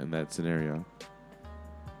one? Yeah, in that scenario.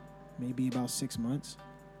 Maybe about 6 months.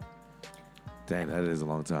 Dang, that is a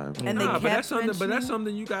long time. And they Nah, but kept that's something. But that's mentioning-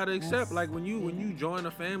 something you gotta accept. Like when you join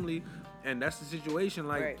a family, and that's the situation.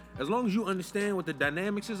 Like Right. as long as you understand what the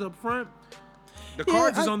dynamics is up front, the Yeah,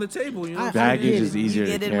 cards is I- on the table. You know. what I'm Baggage get is it. easier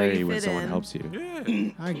You to get in where carry you when fit someone in. helps you.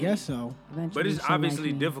 saying? Yeah. I guess so. But it's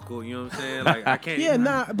obviously difficult. You know what I'm saying? Like I can't.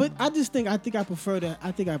 Yeah, but I think I prefer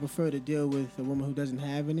to deal with a woman who doesn't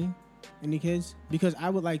have any kids, because I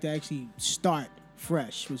would like to actually start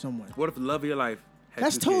fresh with someone. What if the love of your life? Had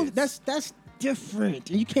That's two totally kids? that's different.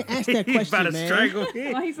 And you can't ask that He's about question, to man. strangle me.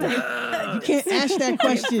 You can't ask that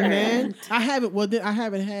question, man. I haven't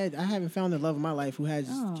found the love of my life who has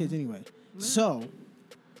kids anyway. So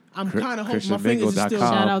I'm kind of hoping my fingers are still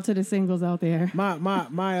ChristianMingle.com. Shout out to the singles out there. my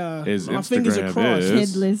His fingers are Instagram crossed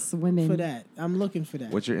is- Kidless women for that. I'm looking for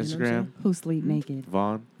that. What's your You know what I'm Instagram? saying? who sleep naked.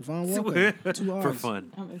 Vaughn? Vaughn Walker. 2 For R's.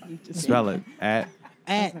 fun. Spell it. At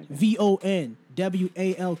At VonWalkerR.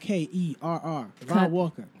 Vaughn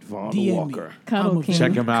Walker. Vaughn DM Walker. Me. Cuddle I'm a King.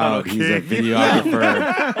 check him out. He's a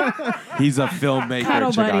videographer. He's a filmmaker.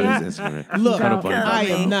 Cuddle Check buddy. out his Instagram. Look, Cuddle buddy. I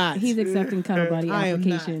am not. He's accepting cuddle buddy I am not.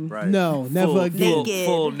 application. Right. No, never again.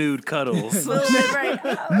 Naked. nude cuddles.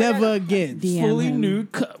 Never again. DM him.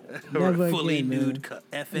 Never Fully again, man. nude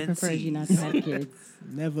He prefers you not to have kids.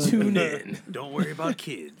 Never Tune again. in Don't worry about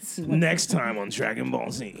kids. next time on Dragon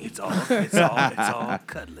Ball Z. It's all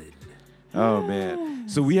cuddling. Oh man.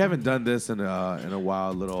 So we haven't done this in a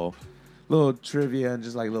while. Little trivia and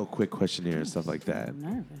just like little quick questionnaire and stuff like that. I'm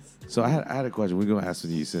nervous. So I had a question. We're gonna ask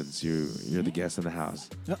you since you're the guest in the house.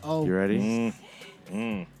 Uh-oh. You ready?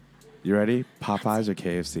 You ready? Popeyes or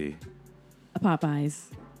KFC? Popeyes.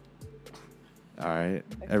 All right,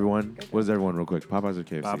 everyone. What is everyone real quick? Popeyes or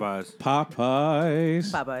KFC? Popeyes.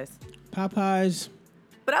 Popeyes. Popeyes. Popeyes.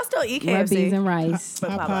 But I'll still eat KFC. Red beans and rice. But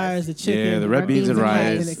Popeyes, the chicken. Yeah, the red beans and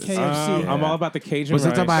rice. And the KFC. Yeah. I'm all about the Cajun But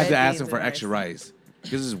sometimes I have rice. to Red ask beans them for and extra rice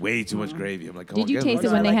because it's way too much gravy. I'm like, come on, Did you get taste it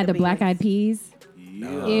more. when I they like had the the black beans. eyed peas?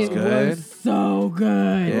 No, It it's good. was so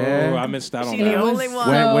good. Yeah. Oh, I missed out on She that. the It was only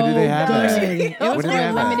one. When did they have so that? good. It was When for did they a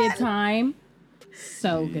have that? limited time.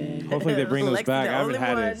 So good. Hopefully they bring those Lex back. the I haven't only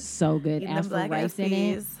had one. it. So good. Eating Ask them for black rice eyed in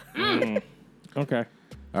it. peas. Okay.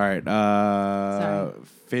 All right. Sorry.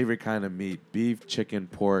 Favorite kind of meat: beef, chicken,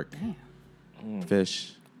 pork,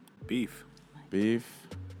 fish. Beef. Beef.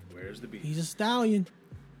 Where's the beef? He's a stallion.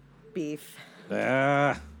 Beef.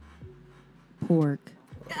 Ah, Pork.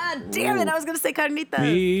 God damn it! I was gonna say carnitas.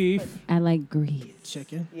 beef. I like grease.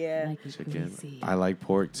 Chicken. I Yeah. like it Chicken. greasy. I like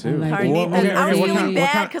pork too. like Carnitas. Okay, I was what feeling kind-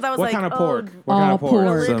 bad because I was what like, kind of oh, pork? What all kind of pork?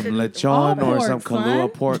 pork. Some lechon All or some pork, Kahlua son.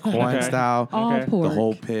 pork, Hawaiian Okay. style. All Okay. pork. The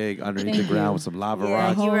whole pig underneath Thank the ground you. with some lava Yeah,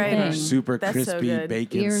 rock. whole you're right. thing. Super That's so crispy good.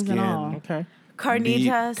 bacon Ears and skin. all. Okay. Meat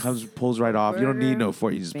carnitas. pulls right off. You don't need burger, no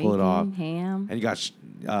fork. You just pull it Bacon, off. ham. And you got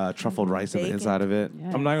truffled rice on the Bacon. inside of it.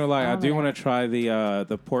 Yeah. I'm not gonna lie. I All do of want that. to try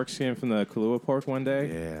the pork skin from the Kahlua pork one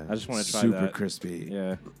day. Yeah. I just want to try Super that. crispy.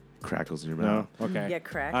 Yeah. crackles in your No. mouth. Okay. Yeah,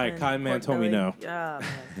 crack. All right, Cotton Man told me no. Oh, man.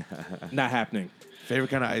 Not happening. Favorite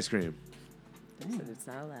kind of ice cream So it's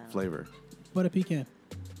not allowed. flavor? Butter pecan.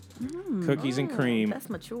 Cookies and cream. That's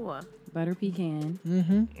mature. Butter pecan.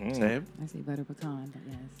 Same. I say butter pecan, but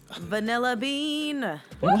yes. Vanilla bean.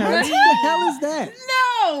 What the hell is that?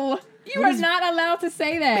 No! You are not allowed to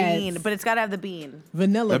say that. Bean, but it's got to have the bean.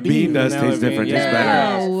 Vanilla The bean does Vanilla taste different. bean, It's yeah.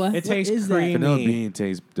 better. No. It tastes is that? creamy. Vanilla bean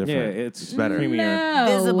tastes different. Yeah, it's better. creamier. No.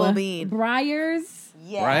 Visible bean. Briars.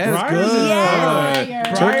 Yeah. Briar's Briar's good. is Yes.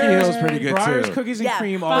 good. Turkey Hill's pretty good Briar's too. cookies and Yeah,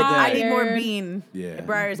 cream all but I day. need more Fired. bean. Yeah.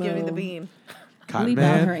 Briar's giving me the Boom. bean. Cotton Leave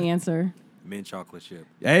out her Man. answer. Mint chocolate chip.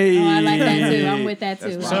 Hey. Oh, I like that too. I'm with that too.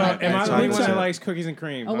 That's So, I like am that I too. the only one Chocolate that chip. likes cookies and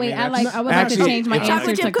cream? Oh wait, I that's- would like to Actually, change my if I- answer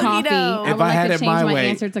Chocolate to chip cookie coffee. dough. I If would I like had to it change my my way,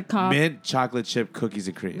 answer to coffee. mint chocolate chip cookies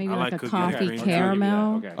and cream. Maybe I like like a cookies and coffee cream.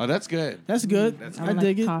 caramel. Okay. Oh, that's good. That's good. I I would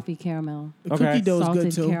dig like it. coffee caramel. The Okay. cookie dough is Salted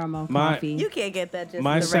good too. caramel My- coffee. You can't get that just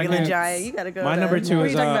My in the regular second- giant. You got to go My to... number two What are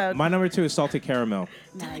is you talking about? my number two is salted caramel.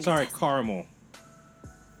 Nice. Sorry, caramel.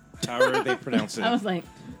 However they pronounce it. I was like,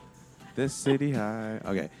 This city high.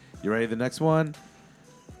 Okay, you ready? The next one.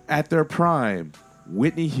 At their prime,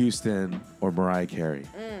 Whitney Houston or Mariah Carey.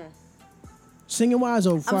 Singing wise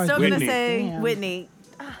or I'm far as still going to Whitney. say Damn. Whitney.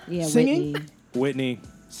 yeah, Singing? Whitney. Whitney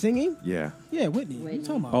singing? Yeah, Yeah, Whitney. What you Whitney.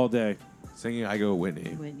 talking about? all day. singing. I go with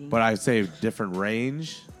Whitney. Whitney. But I say different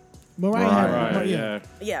range. Mariah. Mariah, Right, yeah. yeah.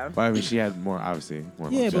 Yeah. But I mean, she had more, obviously. More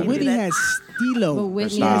Yeah, but longevity. Whitney has stilo. But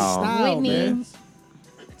Whitney, style. Whitney, man.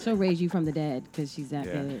 she'll raise you from the dead because she's that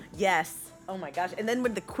Yeah. good. Yes. Oh my gosh. And then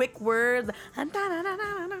with the quick words.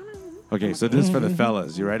 Okay, so this is for the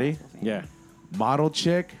fellas. You ready? Yeah. Model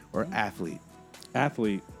chick or athlete?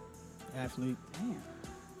 Athlete. Athlete.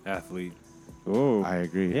 Athlete. Oh. I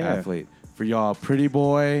agree. Yeah. Athlete. For y'all, pretty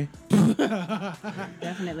boy.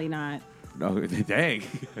 Definitely not. No, dang.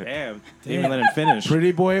 Damn. Didn't even let him finish.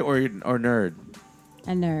 Pretty boy or nerd?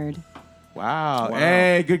 A nerd. Wow. Wow.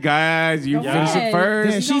 hey, good guys. You Go finished it ahead. first.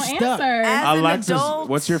 Damn, You she's don't stuck. answer. As an Alexis, adult.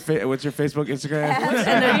 what's your Facebook, Instagram? As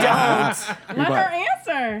an adult. Let about- her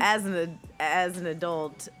answer. As an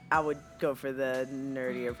adult, I would go for the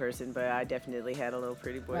nerdier person, but I definitely had a little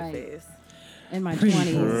pretty boy Right. face. In my Pretty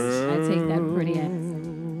 20s, I take that pretty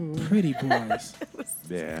ass. Pretty boys.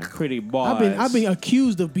 Yeah. Pretty boy. I've been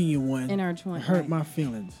accused of being one. In our 20s. Hurt my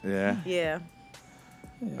feelings. Yeah. Yeah.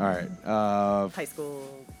 All right. High school.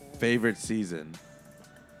 Favorite season?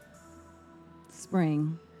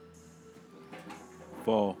 Spring.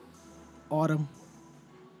 Fall. Autumn.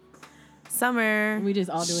 Summer. We just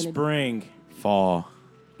all doing it. Spring. Fall.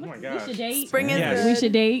 Oh my We god. should date. Spring is Yes. good. We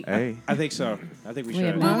should date. Hey. I think so. I think we We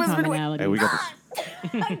have should. no Boomer's been commonality. Hey, we got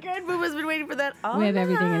this. Good. Boomer's been waiting for that all We have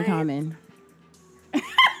everything in night. common.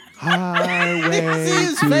 Highway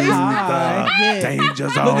his to face? the Yeah. danger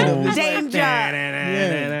Look at him. zone. Danger.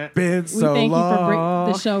 Yeah. Been We so thank you for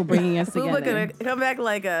long. the show bringing us Boomer together. gonna come back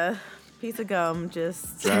like a piece of gum.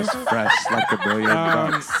 Just. Dressed fresh like a million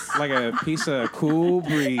bucks. Like a piece of cool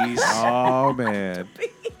breeze. Oh, man.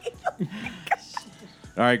 All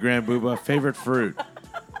right, Grand Booba. Favorite fruit?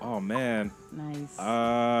 Oh man. Nice.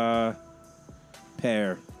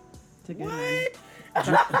 Pear. It's a good one.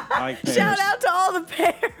 I like pears. Shout out to all the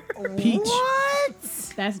pears. Peach.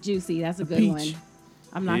 What? That's juicy. That's a good peach. one.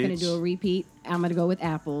 I'm not going to Peach. do a repeat. I'm going to go with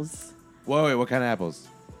apples. Whoa, wait, what kind of apples?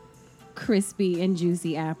 Crispy and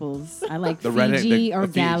juicy apples. I like The red- Fiji the or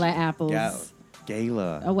Fiji. Gala apples.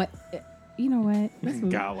 Gala. Oh, what? You know what? Let's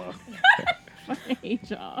move. Gala. I hate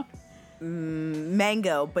y'all.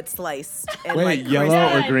 Mango, but sliced. And Wait, like yellow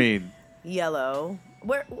or Crispy. green? Yellow.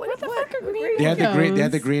 What the fuck are green They had the green. They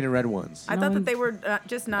had the Mangoes. green and red ones. I thought that they were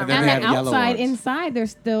just not. And then On they the have yellow outside, ones. inside, they're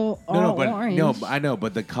still all No, but orange. no, I know,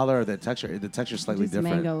 but the color, the texture is slightly These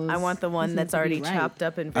different. mangoes I want the one seem that's to be already right. chopped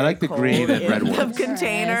up and I very like the cold green and in red the ones.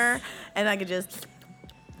 container, and I could just.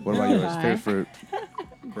 What about yours? Bye. Favorite fruit?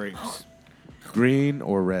 Grapes. Green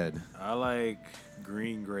or red? I like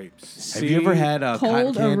green grapes. Have you ever had cotton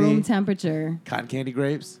Cold or room candy? temperature. Cotton candy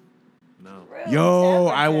grapes? No. Yo,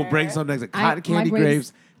 I will bring some next. Cotton my candy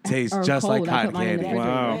grapes grapes taste are just cold. like I put cotton mine in the candy.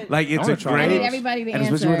 refrigerator. Wow. Like it's I a wanna try I grape, need those. everybody to and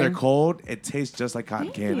answer. especially when they're cold, it tastes just like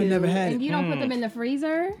cotton candy. I never had And it. you don't put them in the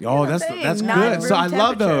freezer? Oh, that's good. So I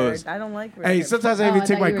love those. I don't like. room Hey, temperature. sometimes I Oh, even I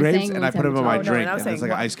take thought my you were grapes saying and I put them in room my Oh, no, drink, and I was and it's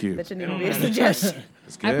saying like an what? ice cube. That shouldn't even be a suggestion.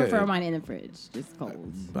 It's I good. prefer mine in the fridge, just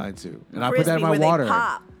cold. Mine too. And I put that in my Crispy where water. They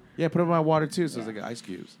pop. Yeah, put it in my water too, so it's like ice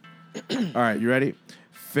cubes. All right, you ready?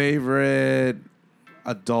 Favorite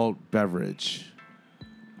adult beverage?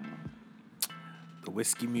 The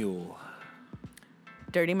whiskey mule.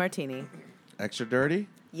 Dirty martini. Extra dirty?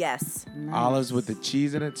 Yes. Nice. Olives with the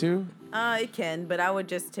cheese in it too. It can, but I would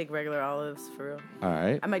just take regular olives for real. All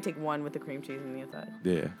right. I might take one with the cream cheese on the inside.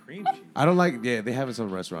 Yeah. Cream cheese. I don't like. Yeah, they have it in some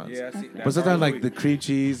restaurants. Yeah, I see. But sometimes like the cream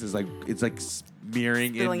cheese is like it's like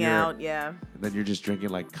smearing in Spilling your. out, yeah. And then you're just drinking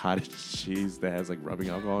like cottage cheese that has like rubbing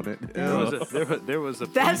alcohol in it. There was a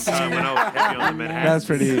That's time when I was heavy on the Manhattan. That's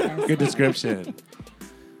pretty good description.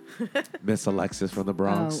 Miss Alexis from the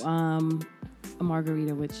Bronx. Oh, a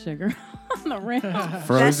margarita with sugar on the rim.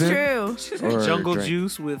 Frozen. That's true. Or Jungle drink?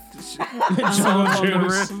 juice with Jungle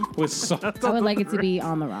juice with salt. I would like it to be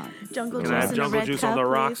on the rocks. Jungle Can juice I have in a jungle red juice cup, on the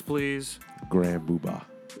rocks, please? please? Grand Booba.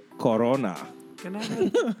 Corona. Can I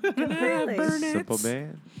have Really? Burnett? Simple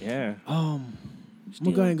man. Yeah. I'm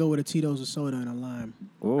gonna go ahead and go with a Tito's, a soda, and a lime.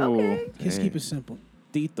 Ooh. Okay. Just Dang. keep it simple.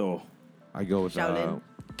 Tito. I go with Shaolin.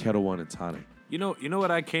 Kettle One and tonic. You know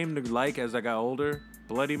what I came to like as I got older?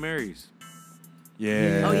 Bloody Marys.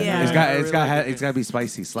 Yeah. Oh, yeah. It's got Really it's got to be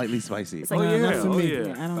spicy, slightly spicy. It's like, not for me. yeah.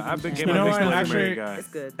 Yeah, I don't I've been think getting so. my You know big what? Bloody Mary Actually- guy. it's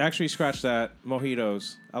good. Actually, scratch that.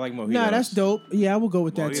 Mojitos. I like mojitos. Nah, that's dope. Yeah, I will go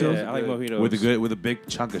with that Mojitos. too. Yeah, I like mojitos. with a big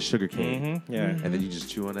chunk of sugar cane, Yeah. and then you just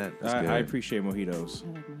chew on that. That's good. I appreciate mojitos.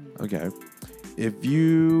 Okay. If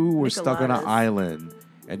you were stuck on an Micheladas. island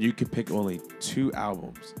and you could pick only 2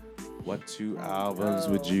 albums, what 2 albums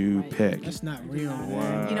would you right. pick? That's not real,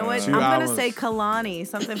 man. You know what? 2 I'm albums. gonna say Kalani.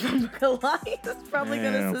 Something from Kalani is probably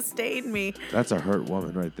Damn. gonna sustain me. That's a hurt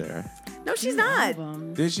woman right there. No, she's not.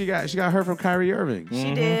 Albums. Did she got hurt from Kyrie Irving,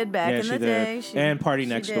 She did back Yeah, in she the did. day. She, And Party she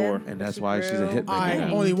Next did. Door. and that's She why she's a grew. hit All maker right,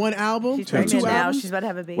 now. only one album, She's two pregnant now. albums. She's about to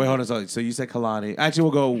have a baby. Wait, hold on. So you said Kalani. Actually,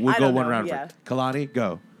 we'll I go don't one know, round yeah. first. Kalani,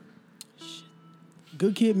 go.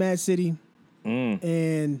 Good Kid, Mad City,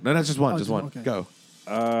 and No, that's just one. Oh, Just one. okay. Go.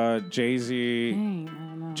 Jay-Z. Dang, I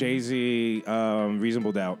don't know. Jay-Z.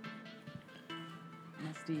 Reasonable Doubt.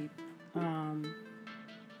 That's deep.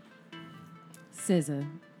 SZA.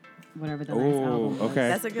 Whatever the last Oh, album was. okay.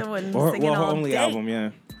 That's a good one. Or Singing her all only day. album, yeah.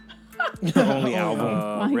 Her only album.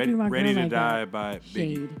 Why you do my girl Ready to like Die that? by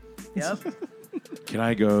Biggie. Shade. Yep. Can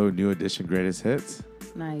I go New Edition Greatest Hits?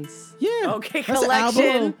 Nice. yeah. Okay, That's an album.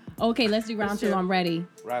 collection. Okay, let's do round 2. I'm ready.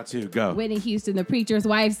 Round 2, go. Whitney Houston, The Preacher's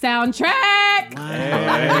Wife soundtrack.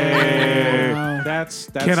 Hey. Wow. That's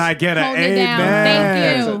Can I get an Hold it amen? down.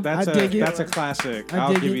 Thank you. That's I dig it. that's a classic. I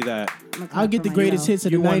I'll dig give it. you that. I'm gonna I'll clap get for the my greatest hero. hits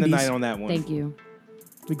of You the won the 90s. night on that one. Thank you.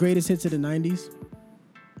 The greatest hits of the 90s.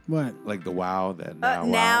 What? Like the wow that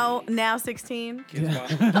wow. Now 16.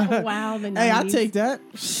 Oh, wow. The 90s. Hey, I'll take that.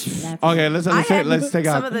 That's Okay, let's I had take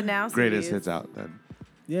some out of the now greatest CDs. hits out then.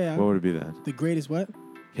 Yeah. What would it be then? The greatest what?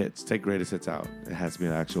 Hits. Take greatest hits out. It has to be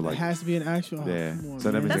an actual It like. has to be an actual. Yeah. Come on,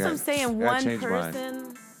 So that man. means That's what I'm saying. gotta One change mine.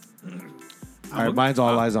 person. All right, mine's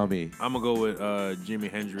all eyes on me. I'm gonna go with Jimi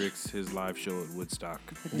Hendrix, his live show at Woodstock.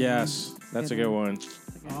 Yes, that's a good one.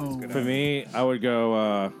 Oh, For me, I would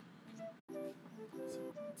go.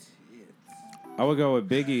 I would go with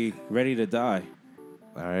Biggie, Ready to Die.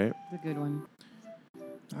 All right. It's a good one.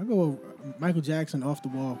 I'll go with Michael Jackson, Off the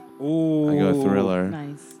Wall. Ooh, I go Thriller.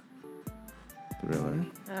 Nice. Thriller.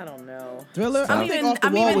 I don't know. Thriller. I'm I think even, Off the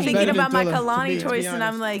I'm Wall even was thinking better than about my Thriller, to Kalani be choice, and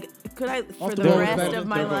I'm honest. like, could I, for the the Wall was rest better. of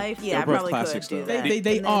my They're both- life? Yeah, I they're both probably could classics, do though. that. They And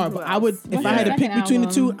then are, who but I would else? if I had to Second pick between the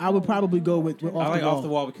two, album. I would probably go with I Off like the Wall. Off the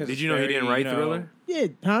Wall because Did you know he didn't write Thriller? Yeah,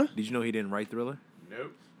 huh? Did you know he didn't write Thriller?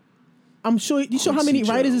 I'm sure. You sure how many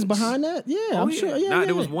Quincy writers is Jones. behind that? Yeah, I'm sure. Yeah, Nah, yeah.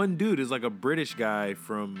 there was one dude. It's like a British guy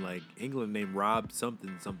from like England named Rob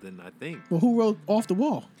something. I think. Well, who wrote Off the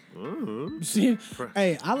Wall? Mhm. See,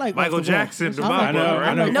 hey, I like Michael Off the Wall. Jackson, the I like Bible, that. right?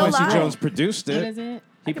 I know No Quincy lie. Jones produced What it. is it?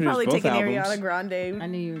 He I could probably produced take both an albums. Ariana Grande I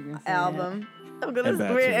knew you were going to say album. I'm gonna, And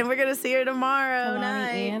that we're, too. and we're gonna see her tomorrow that.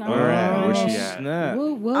 night. And Where at? Where's she Oh, at? snap.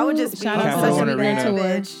 Woo, woo. I would just be Shout out Capital to One the Arena. tour.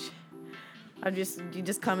 bitch. You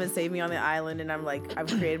just come and save me on the island, and I'm like, I've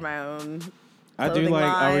created my own. I do clothing like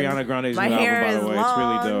line. Ariana Grande's My new hair album, by is the way.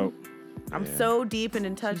 long. It's really dope. I'm Yeah. so deep and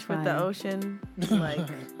in touch She's with the fine. ocean, like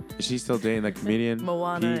Is she still dating that comedian?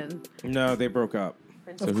 Moana Pete? and No, they broke up.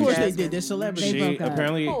 Princess Of course they Jasmine. did. They're celebrities. They She broke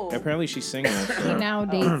up. apparently she's single. He So. now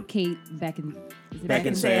dates Kate Beckinsale.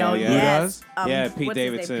 Beckinsale, yeah. Who Yes. does? Yeah, Pete what's his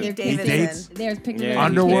name? Davidson. Pete He Davidson. dates- There's pictures Yeah. of him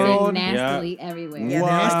Underworld? kissing nastily everywhere. Yeah, What?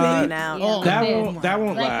 they're hanging out. Yeah, Oh, like That this.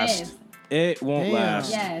 won't Like last. this. It won't Damn.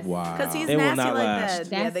 last. Yes. Wow. Because he's It will nasty not like last.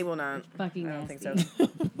 that. Yeah, That's they will not. Fucking I don't think nasty. so.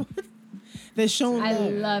 They're showing I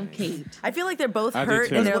that. love Kate. I feel like they're both I do hurt,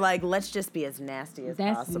 too. and they're like, let's just be as nasty as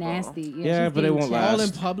That's possible. nasty. Yeah, she's but it getting won't checked. last. All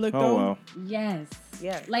in public, Oh though? well. Yes.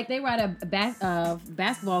 Yeah. Like they were at a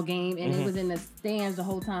basketball game and it was in the stands the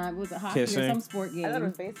whole time. Was it hockey Kissing. or some sport game? I thought it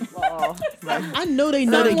was baseball. I know they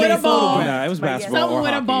know they Someone getting with a ball. photographed. Nah, it was But yeah. basketball Someone or with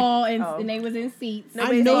a hockey. ball and, Oh. and they was in seats. No I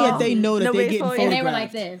know baseball. that they know that No they're getting baseball, photographed. And they were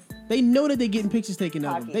like this. They know that they're getting pictures taken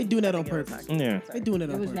of them. Hockey. They doing that I on think it was purpose. hockey. Yeah. They doing that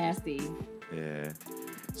It on was purpose. nasty. Yeah.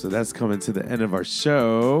 So that's coming to the end of our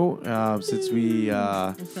show. Since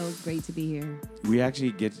It's so great to be here. we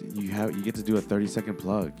actually get you get to do a 30-second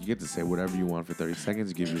plug. You get to say whatever you want for 30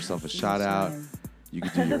 seconds. Give yourself a shout out. You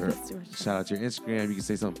could do your shout out to your Instagram. You can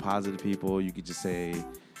say something positive to people. You could just say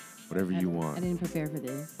whatever you want. I didn't prepare for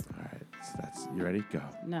this. All right. So that's you ready? Go.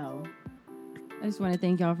 No. I just want to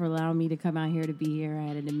thank y'all for allowing me to come out here to be here. I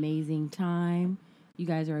had an amazing time. You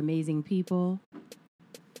guys are amazing people.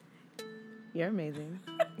 You're amazing.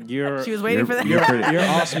 You're She was waiting for that. you're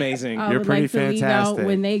awesome amazing. I You're would pretty like to leave fantastic. out,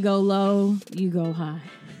 when they go low, you go high.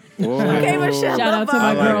 Okay, Michelle. Shout out to my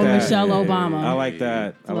I like girl, that. Michelle Obama. I like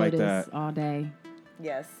that. I like Lotus that. all day.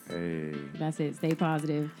 Yes. Hey. That's it. Stay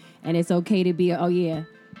positive. And it's okay to be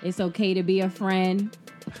it's okay to be a friend.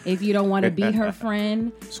 If you don't want to be her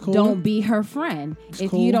friend, cool. don't be her friend.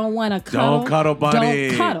 If cool. you don't want to cuddle, Don't cuddle, buddy.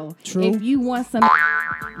 Don't cuddle. True. If you want some,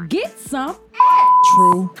 get some.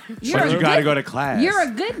 True. You're But a you got to good- go to class. You're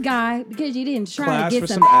a good guy because you didn't try Class to for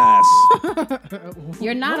get some ass.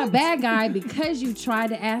 You're not a bad guy because you tried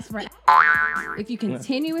to ask for. If you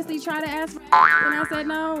continuously try to ask for, and I said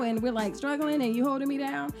no, and we're like struggling, and you holding me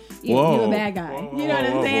down, you're Whoa. a bad guy. You know what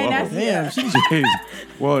I'm whoa, saying? whoa. That's Damn. She, Jeez.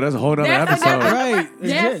 Whoa, that's a whole nother That's a episode. right.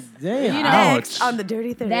 Yes. Damn. You know, Next Ouch. on the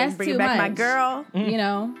Dirty 30, That's bringing too back my much. girl. You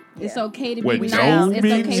know, it's okay to be When nice. no It's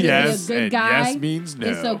means okay yes to be a good and guy. yes means no.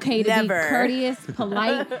 It's okay to Never. be courteous,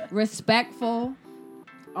 polite, respectful,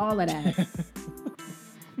 all of that.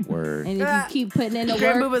 Word. And if you keep putting in the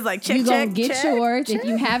Grandma work, was like, check, you gonna check, get check, yours. If check,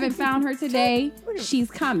 you haven't found her today, she's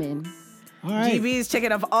coming. All right. GB's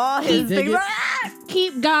checking off all his Dig things. it. Ah!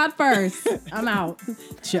 Keep God first. I'm out.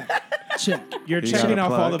 Check. Check. You're You checking got a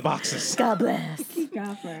off all plug? the boxes. God bless. Keep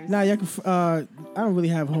God first. Now, y'all can. I don't really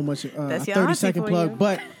have a whole much. That's A your auntie 30-second for plug, you.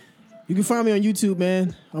 but you can find me on YouTube,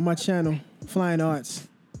 man, on my channel, Flying Arts.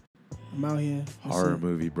 I'm out here. That's Horror it.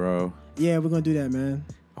 movie, bro. Yeah, we're gonna do that, man.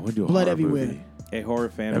 I want to do a Blood horror everywhere. movie. A horror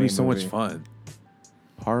fan. That'd be so much fun.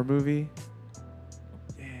 Horror movie?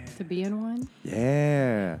 To be in one?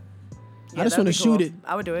 Yeah. Yeah, I just that'd want be to cool. shoot it.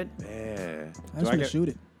 I would do it. Yeah. I just I want to get- shoot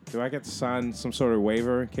it. Do I get to sign some sort of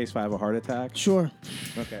waiver in case I have a heart attack? Sure.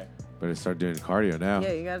 Okay. Better start doing cardio now.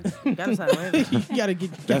 Yeah, you gotta sign away. You gotta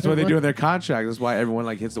get. That's what they do in their contract. That's why everyone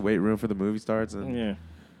like hits the weight room for the movie starts. And Yeah.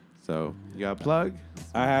 so you got a plug?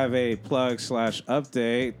 I have a plug /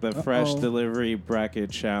 update, the Fresh Delivery Bracket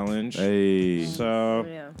Challenge. Hey. So,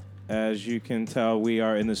 Yeah. as you can tell, we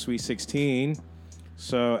are in the Sweet 16.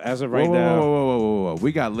 So, as of Whoa, right whoa, now, whoa.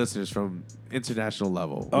 We got listeners from international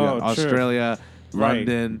level. We Oh, got true. Australia, Right.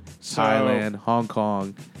 London, So- Thailand, Hong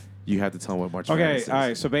Kong. You have to tell them what March okay, Madness is. all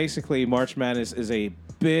right. So, basically, March Madness is a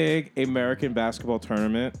big American basketball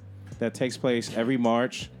tournament that takes place every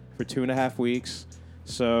March for 2.5 weeks.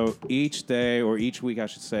 So, each day, or each week, I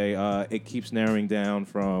should say, it keeps narrowing down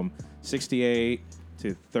from 68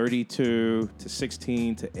 to 32 to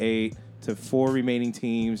 16 to 8 to 4 remaining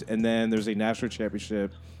teams. And then there's a national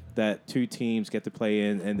championship that 2 teams get to play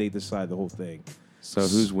in, and they decide the whole thing. So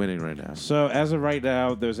who's winning right now? So, as of right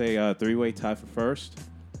now, there's a 3-way tie for first.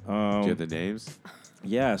 Do you have the names?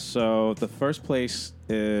 Yeah, so the first place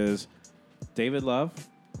is David Love,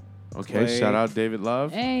 Okay, Clay. shout out David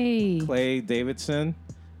Love. Hey. Clay Davidson,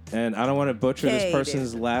 and I don't want to butcher this Clay person's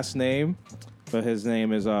Davidson. last name, but his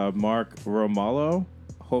name is Mark Romalo.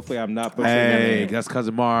 Hopefully, I'm not butchering that Hey, name. that's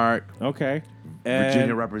cousin Mark. Okay. Virginia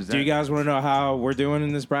And represent. Do you guys want to know how we're doing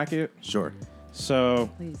in this bracket? Sure. So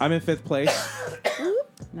Please. I'm in 5th place.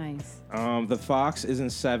 Nice. The Fox is in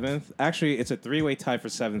 7th. Actually, it's a 3-way tie for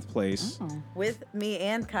 7th place. Oh. With me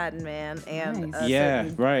and Cotton Man and Nice. Yeah,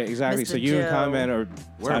 certain right, exactly. Mr. So you and Joe. Conman are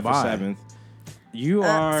Where tied am for I? 7th. You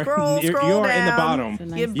are scroll you down. are in the bottom. It's a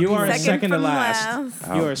nice You're You are second to from last.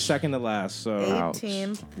 last. You are second to last. So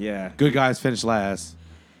 18. yeah. Good guys finish last.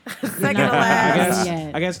 Second to I last. guess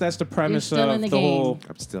Yeah. I guess that's the premise still of in the, the game. whole.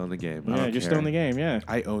 I'm still in the game. I Yeah, don't you're care. still in the game. Yeah.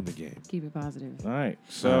 I own the game. Keep it positive. All right.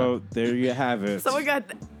 So there you have it. So we got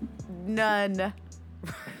none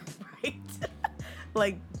right.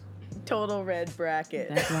 Like total red bracket.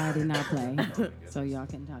 That's why I did not play. So y'all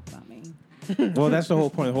can talk about me. Well, that's the whole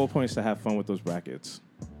point. The whole point is to have fun with those brackets.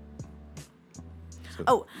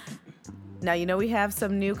 Oh, now you know we have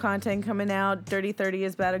some new content coming out. Dirty 30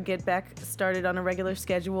 is about to get back started on a regular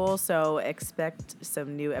schedule, so expect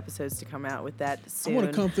some new episodes to come out with that I soon. want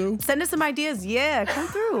to come through. Send us some ideas. Yeah, come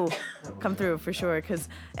through. Come through for sure.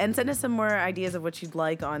 And send us some more ideas of what you'd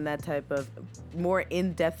like on that type of more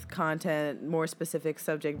in-depth content, more specific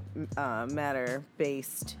subject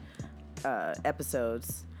matter-based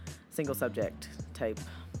episodes, single subject type.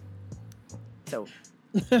 So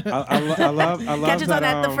I love Catch us that on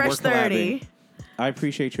At the we're Fresh 30. collabing. I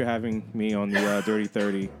appreciate you having me on the Dirty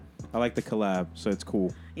 30. I like the collab, so it's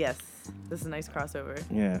cool. Yes, this is a nice crossover.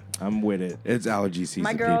 Yeah, I'm with it. It's allergy season,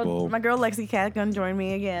 My girl people. Lexi Cat gonna join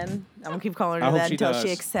me again. I'm gonna keep calling I her hope that she until does.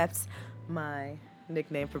 she accepts my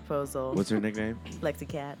nickname proposal. What's her nickname? Lexi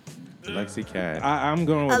Cat? Lexi Cat. I'm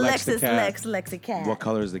going with Alexis Lex the cat. Lexi Cat. What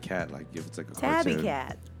color is the cat? Like if it's like a Tabby cartoon.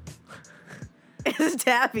 Cat. It's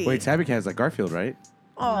Tabby. Wait, Tabby Cat is like Garfield, right?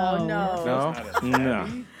 Oh no. No. No.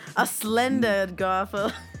 A slender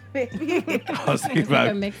Garfield. Baby. I was thinking It's like about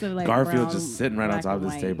a mix of like Garfield brown, just sitting right on black, top of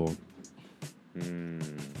and this white. table.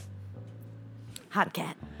 Hot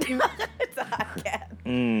cat. It's a hot cat.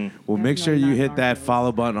 Well, That's make sure no, you not hit that Garfield.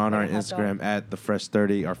 follow button on our Hot dog. Instagram at The Fresh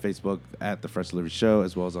 30, our Facebook at The Fresh Delivery Show,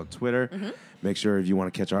 as well as on Twitter. Make sure if you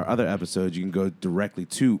want to catch our other episodes, you can go directly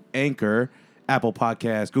to Anchor, Apple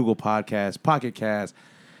Podcasts, Google Podcasts, Pocket Cast,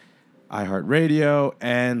 iHeartRadio,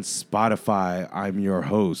 and Spotify. I'm your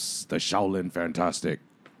host, the Shaolin Fantastic.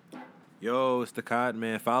 Yo, it's the Cotton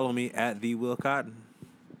Man. Follow me at the Will Cotton.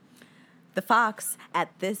 The Fox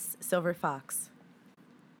at This Silver Fox.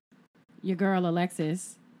 Your girl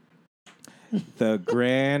Alexis. The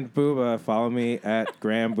Grand Booba. Follow me at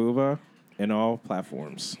Grand Booba in all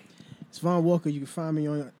platforms. It's Von Walker. You can find me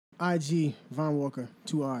on IG, Von Walker,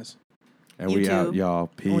 2 R's. And we out, YouTube. y'all.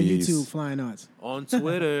 Peace. On YouTube, Flying Arts. On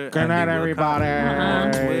Twitter. Good night, at the Will everybody. Cotton.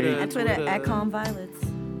 On Twitter. At Twitter at Calm Violets.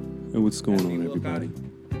 Hey, what's going on, everybody?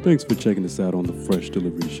 Thanks for checking us out on the Fresh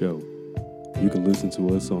Delivery Show. You can listen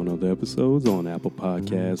to us on other episodes on Apple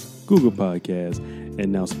Podcasts, Google Podcasts,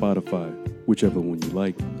 and now Spotify, whichever one you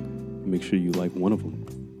like. Make sure you like one of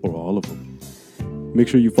them or all of them. Make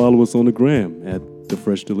sure you follow us on the gram at The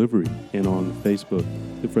Fresh Delivery and on Facebook,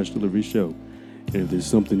 The Fresh Delivery Show. And if there's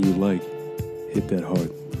something you like, hit that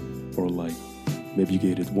heart or like. Maybe you can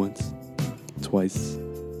hit it once, twice,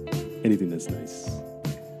 anything that's nice.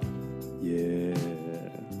 Yeah.